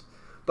starts.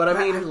 But I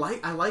mean,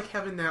 I like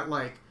having that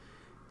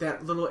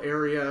that little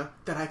area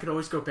that I could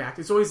always go back.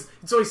 It's always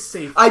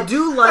safe. I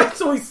do like.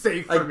 It's always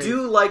safe for me. I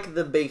do like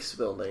the base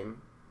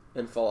building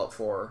in Fallout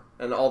 4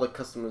 and all the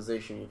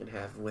customization you can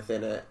have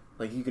within it.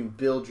 Like, you can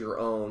build your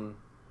own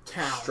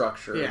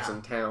structures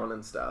and town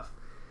and stuff.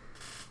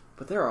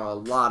 But there are a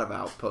lot of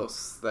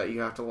outposts that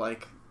you have to,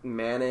 like,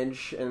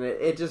 manage, and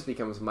it just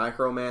becomes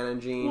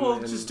micromanaging. Well,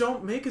 just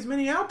don't make as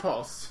many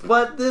outposts.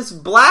 But this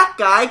black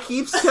guy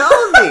keeps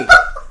telling me.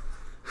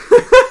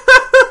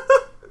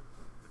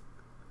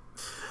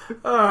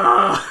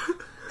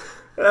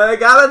 I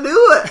gotta do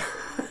it,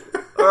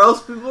 or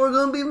else people are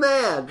gonna be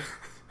mad,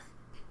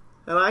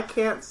 and I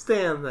can't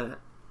stand that.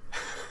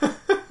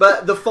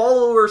 But the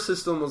follower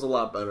system was a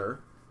lot better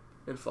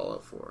in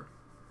Fallout 4.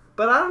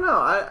 But I don't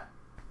know.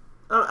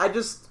 I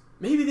just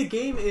maybe the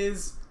game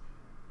is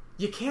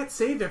you can't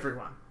save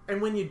everyone,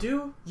 and when you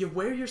do, you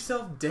wear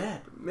yourself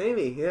dead.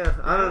 Maybe, yeah.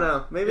 I don't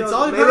know. Maybe it's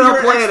I'll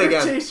play it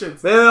again.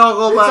 Maybe I'll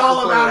go back. It's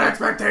all about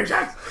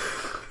expectations.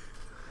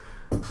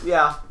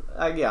 Yeah.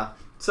 Yeah.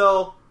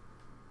 So,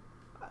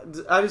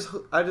 I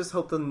just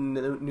hope the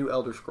new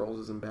Elder Scrolls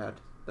isn't bad.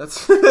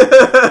 That's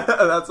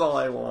that's all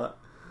I want.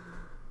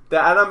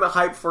 And I'm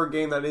hyped for a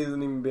game that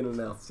hasn't even been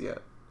announced yet.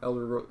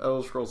 Elder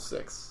Scrolls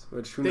 6,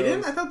 which who knows? They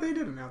didn't? I thought they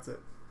did announce it.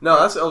 No,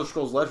 that's Elder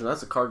Scrolls Legend.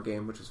 That's a card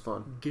game, which is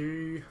fun.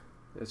 Gay.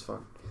 It's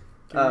fun.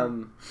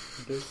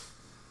 Gay.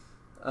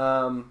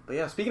 But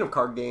yeah, speaking of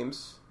card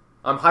games,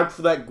 I'm hyped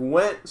for that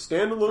Gwent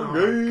standalone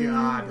game.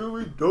 Oh God.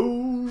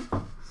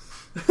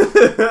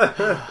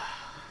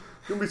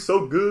 It's gonna be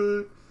so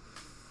good.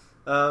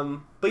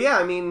 But yeah,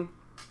 I mean,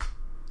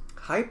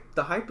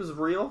 the hype is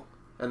real,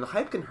 and the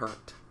hype can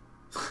hurt.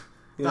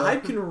 The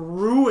hype can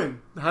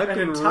ruin an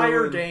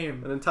entire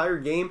game. An entire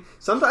game.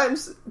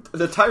 Sometimes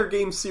the entire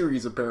game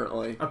series,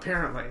 apparently.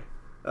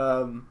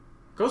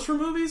 Goes for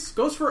movies,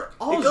 goes for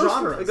all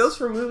genres. It goes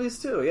for movies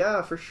too,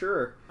 yeah, for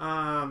sure.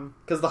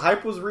 Because the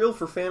hype was real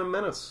for Phantom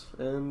Menace,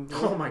 and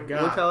oh my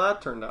God, look how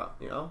that turned out,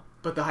 you know.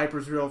 But the hype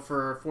was real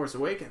for Force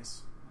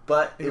Awakens.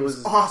 But it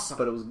was awesome.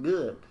 But it was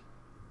good.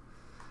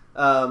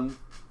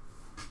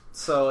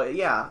 So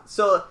yeah,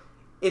 so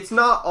it's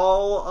not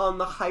all on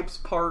the hype's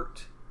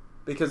part,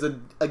 because a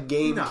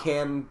game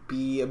can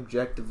be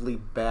objectively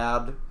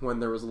bad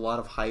when there was a lot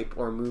of hype,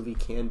 or a movie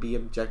can be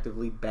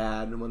objectively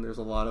bad when there's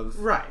a lot of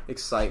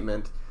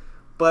excitement.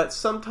 But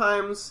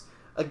sometimes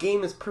a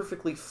game is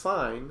perfectly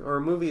fine, or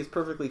a movie is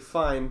perfectly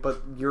fine,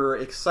 but your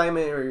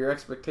excitement or your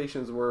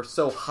expectations were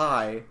so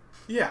high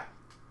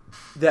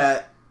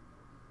that,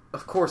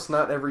 of course,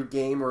 not every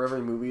game or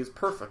every movie is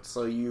perfect.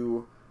 So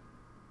you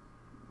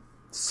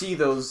see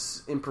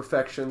those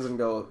imperfections and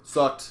go,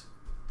 sucked.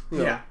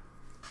 You know,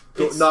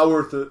 it's not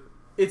worth it.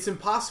 It's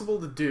impossible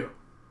to do,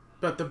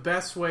 but the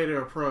best way to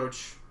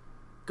approach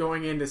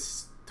going into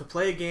to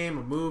play a game,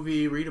 a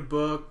movie, read a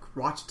book,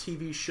 watch a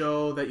TV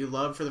show that you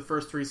love for the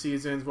first 3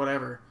 seasons,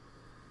 whatever,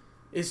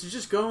 is to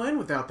just go in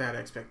without that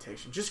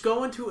expectation. Just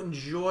go in to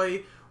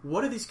enjoy,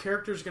 what are these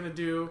characters going to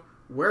do?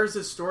 Where's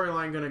this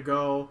storyline going to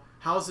go?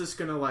 How's this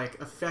going to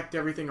affect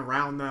everything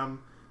around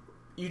them?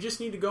 You just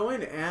need to go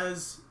in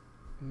as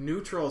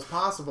neutral as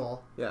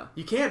possible. Yeah.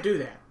 You can't do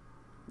that.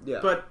 Yeah.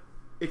 But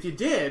if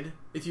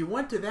you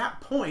went to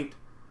that point,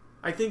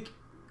 I think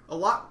a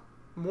lot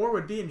more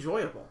would be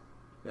enjoyable.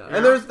 Yeah.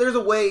 And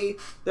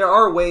there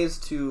are ways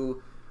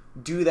to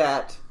do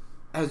that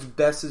as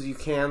best as you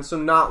can. So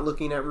not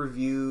looking at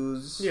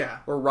reviews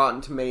or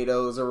Rotten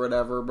Tomatoes or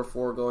whatever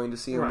before going to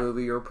see a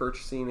movie or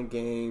purchasing a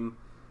game.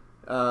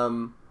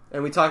 And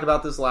we talked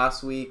about this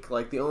last week.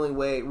 The only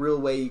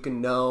real way you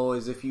can know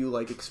is if you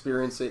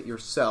experience it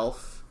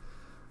yourself.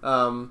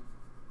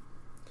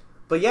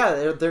 But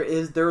yeah,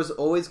 there's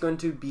always going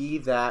to be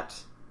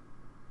that.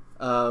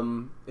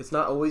 It's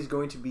not always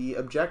going to be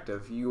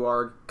objective. You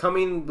are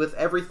coming with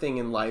everything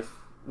in life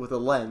with a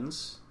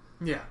lens.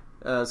 Yeah.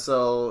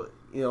 So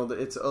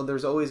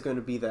there's always going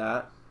to be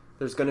that.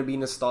 There's going to be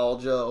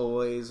nostalgia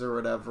always or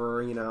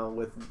whatever.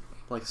 With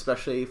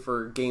especially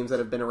for games that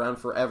have been around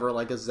forever,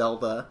 like a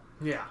Zelda.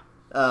 Yeah.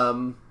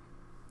 So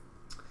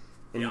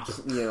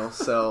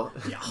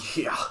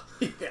yeah.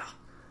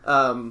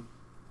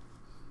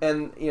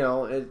 And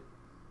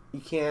you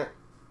can't.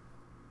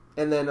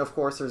 And then, of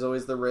course, there's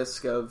always the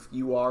risk of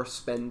you are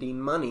spending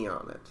money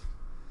on it.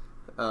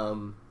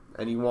 And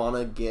you want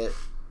to get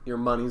your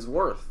money's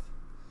worth.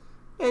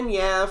 And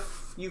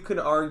you could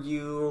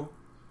argue,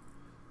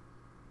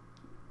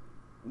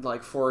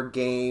 for a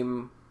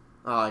game,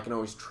 I can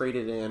always trade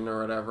it in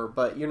or whatever,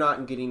 but you're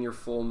not getting your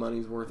full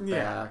money's worth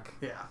back.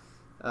 Yeah.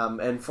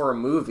 And for a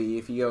movie,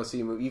 if you go see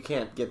a movie, you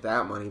can't get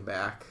that money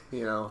back,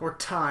 Or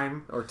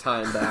time. Or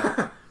time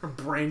back. Or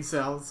brain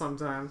cells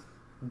sometimes.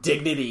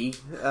 Dignity.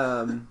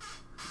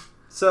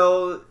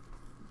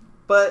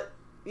 But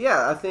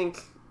yeah, I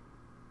think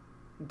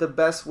the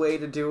best way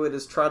to do it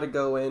is try to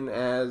go in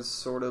as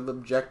sort of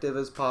objective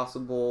as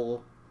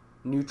possible,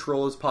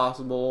 neutral as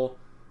possible,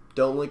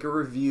 Don't look at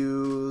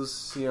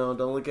reviews. Don't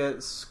look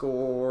at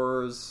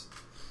scores.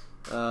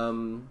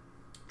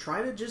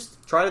 Try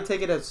to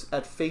take it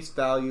at face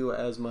value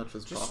as much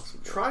as possible.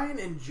 Try and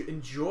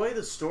enjoy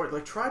the story.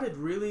 Like, try to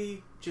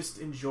really just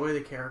enjoy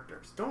the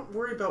characters. Don't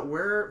worry about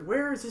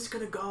where is this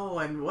going to go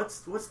and what's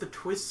the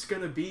twist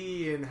going to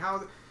be and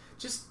how.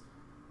 Just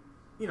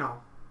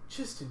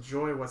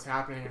enjoy what's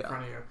happening in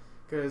front of you.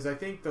 Because I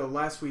think the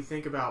less we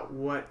think about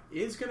what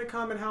is going to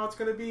come and how it's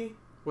going to be,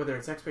 whether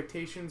it's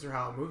expectations or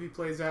how a movie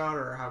plays out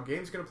or how a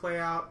game's going to play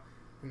out,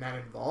 and that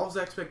involves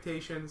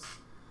expectations,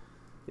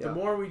 the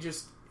more we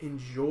just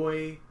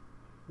enjoy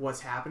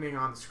what's happening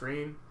on the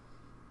screen,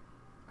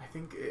 I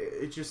think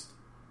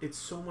it's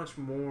so much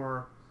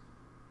more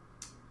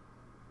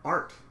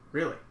art,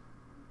 really.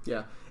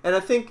 Yeah. And I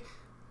think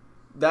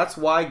that's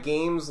why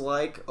games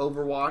like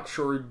Overwatch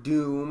or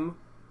Doom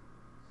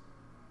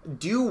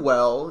do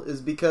well,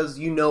 is because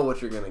you know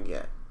what you're going to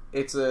get.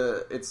 It's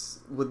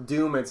with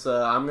Doom,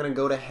 I'm going to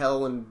go to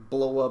hell and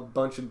blow up a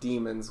bunch of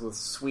demons with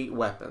sweet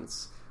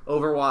weapons.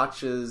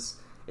 Overwatch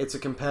it's a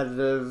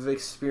competitive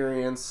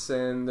experience,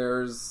 and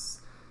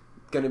there's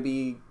going to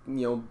be,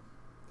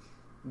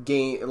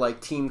 game like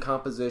team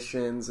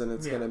compositions, and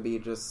it's going to be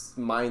just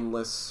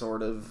mindless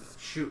sort of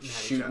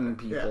shooting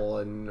people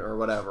or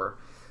whatever.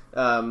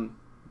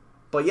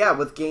 But yeah,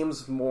 with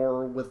games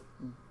more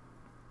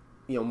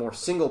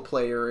single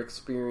player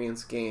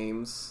experience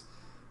games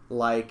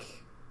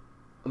like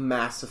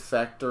Mass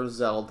Effect or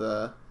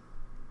Zelda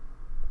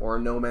or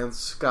No Man's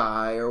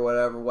Sky or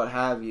what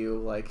have you,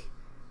 like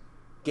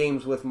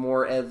games with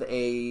more of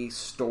a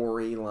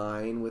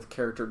storyline with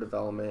character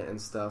development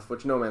and stuff,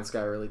 which No Man's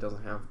Sky really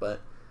doesn't have,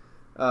 but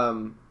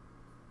I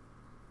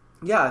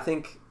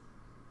think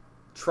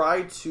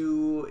try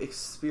to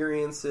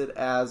experience it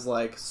as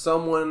like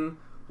someone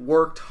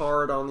worked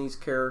hard on these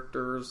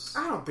characters.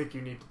 I don't think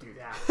you need to do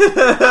that.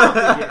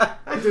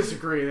 I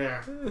disagree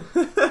there.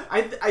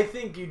 I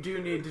think you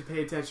do need to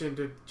pay attention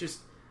to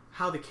just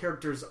how the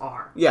characters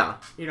are. Yeah.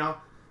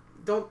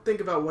 Don't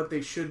think about what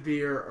they should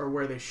be or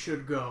where they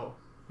should go.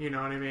 You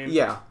know what I mean?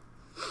 Yeah.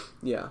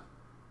 Yeah.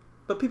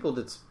 But people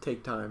did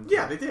take time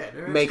to they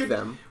did. make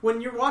them. When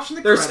you're watching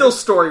the There's credits... still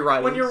story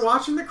writing. When you're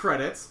watching the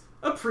credits,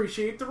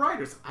 appreciate the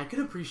writers. I could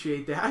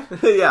appreciate that.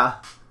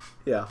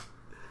 Yeah.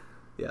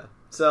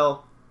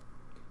 So,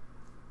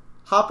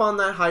 hop on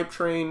that hype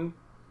train,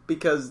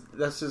 because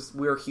that's just,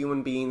 we're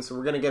human beings, so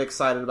we're going to get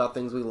excited about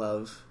things we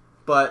love.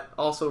 But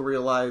also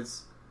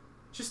realize,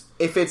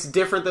 if it's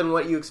different than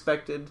what you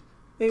expected,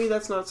 maybe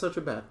that's not such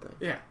a bad thing.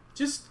 Yeah.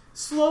 Just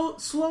slow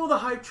the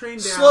hype train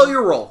down. Slow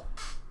your roll.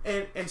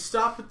 And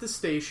stop at the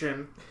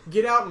station,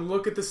 get out and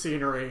look at the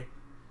scenery,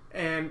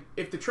 and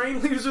if the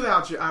train leaves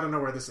without you, I don't know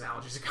where this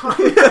analogy's going.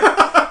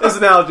 This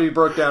analogy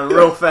broke down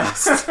real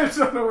fast. I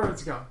don't know where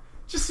it's going.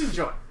 Just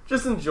enjoy.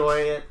 Just enjoy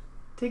it.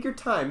 Take your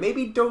time.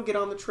 Maybe don't get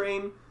on the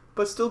train,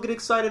 but still get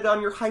excited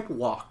on your hype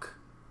walk.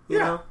 You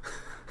know?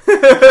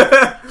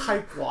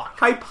 Hype walk.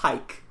 Hype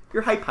hike.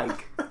 Your hype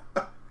hike.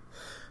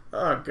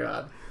 Oh,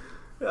 God.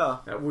 Yeah.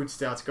 That Wood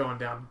Stout's going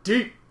down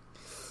deep.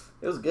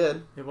 It was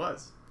good. It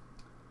was.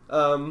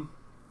 So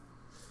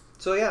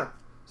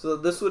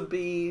this would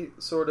be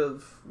sort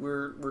of,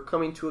 we're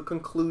coming to a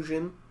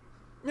conclusion.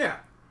 Yeah.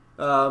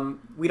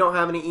 We don't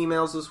have any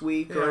emails this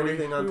week or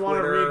anything on Twitter.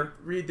 We want to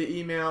read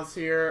the emails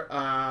here.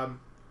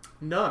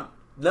 None.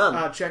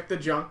 Check the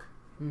junk.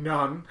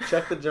 None.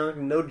 Check the junk.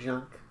 No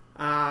junk.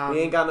 We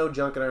ain't got no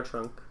junk in our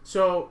trunk.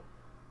 So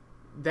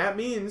that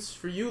means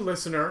for you,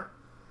 listener,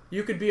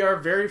 you could be our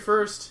very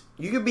first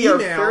our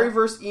very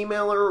first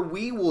emailer.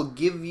 We will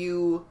give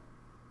you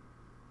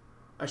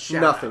a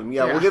shout nothing. Out.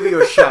 Yeah, we'll give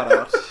you a shout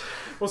out.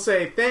 We'll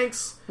say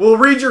thanks. We'll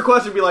read your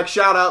question and be like,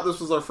 shout out, this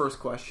was our first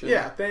question.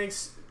 Yeah,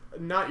 thanks.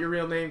 Not your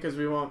real name, because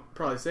we won't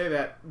probably say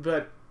that,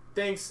 but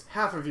thanks,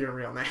 half of your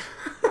real name.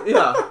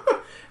 Yeah.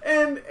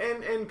 and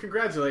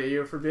congratulate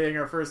you for being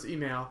our first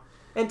email.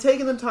 And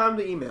taking the time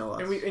to email us.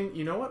 And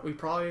you know what? We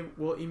probably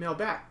will email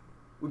back.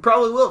 We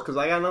probably will, because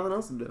I got nothing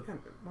else to do. Yeah,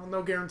 well,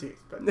 no guarantees.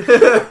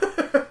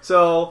 But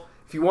So,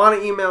 if you want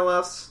to email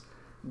us,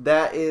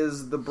 that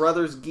is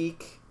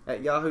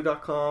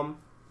thebrothersgeek@yahoo.com.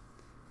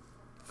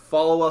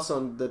 Follow us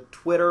on the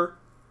Twitter,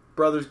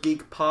 Brothers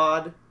Geek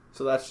Pod.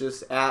 So that's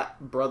just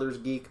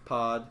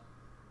 @BrothersGeekPod.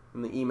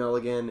 And the email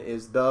again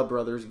is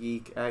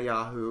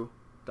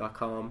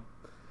thebrothersgeek@yahoo.com.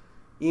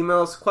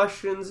 Email us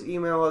questions,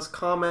 email us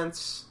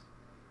comments,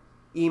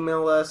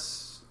 email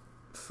us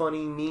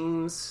funny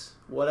memes,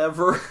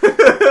 whatever.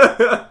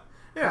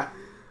 Yeah.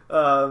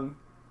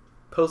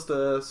 Post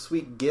a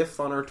sweet GIF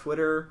on our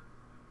Twitter.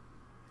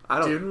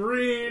 Didn't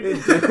read.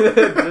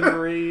 Didn't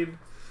read.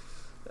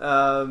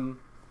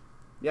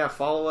 Yeah,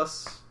 follow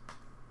us.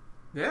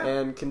 Yeah.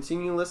 And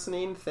continue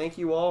listening. Thank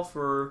you all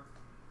for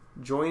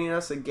joining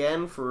us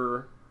again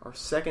for our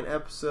second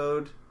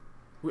episode.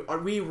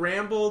 We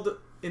rambled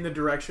in the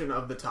direction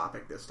of the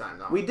topic this time,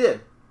 though. We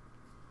did.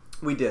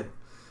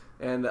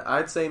 And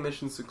I'd say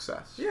mission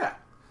success. Yeah.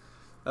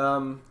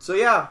 So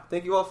yeah,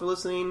 thank you all for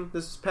listening.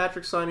 This is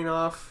Patrick signing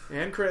off.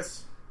 And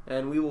Chris.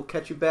 And we will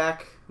catch you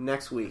back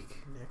next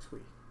week.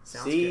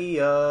 Sounds See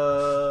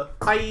ya.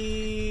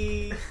 Bye.